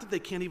different. Not that they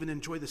can't even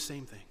enjoy the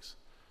same things.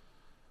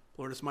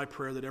 Lord, it's my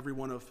prayer that every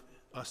one of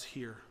us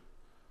here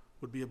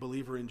would be a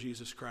believer in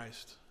Jesus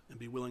Christ and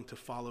be willing to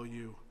follow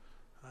you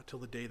till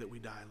the day that we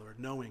die, Lord,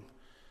 knowing,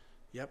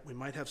 we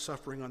might have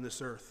suffering on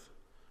this earth,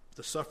 but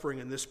the suffering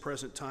in this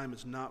present time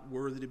is not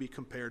worthy to be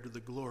compared to the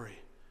glory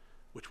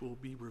which will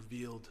be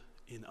revealed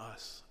in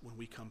us when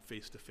we come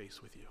face to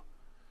face with you.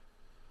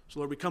 So,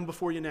 Lord, we come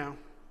before you now.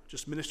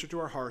 Just minister to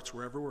our hearts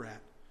wherever we're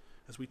at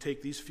as we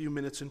take these few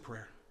minutes in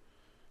prayer.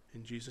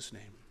 In Jesus'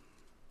 name.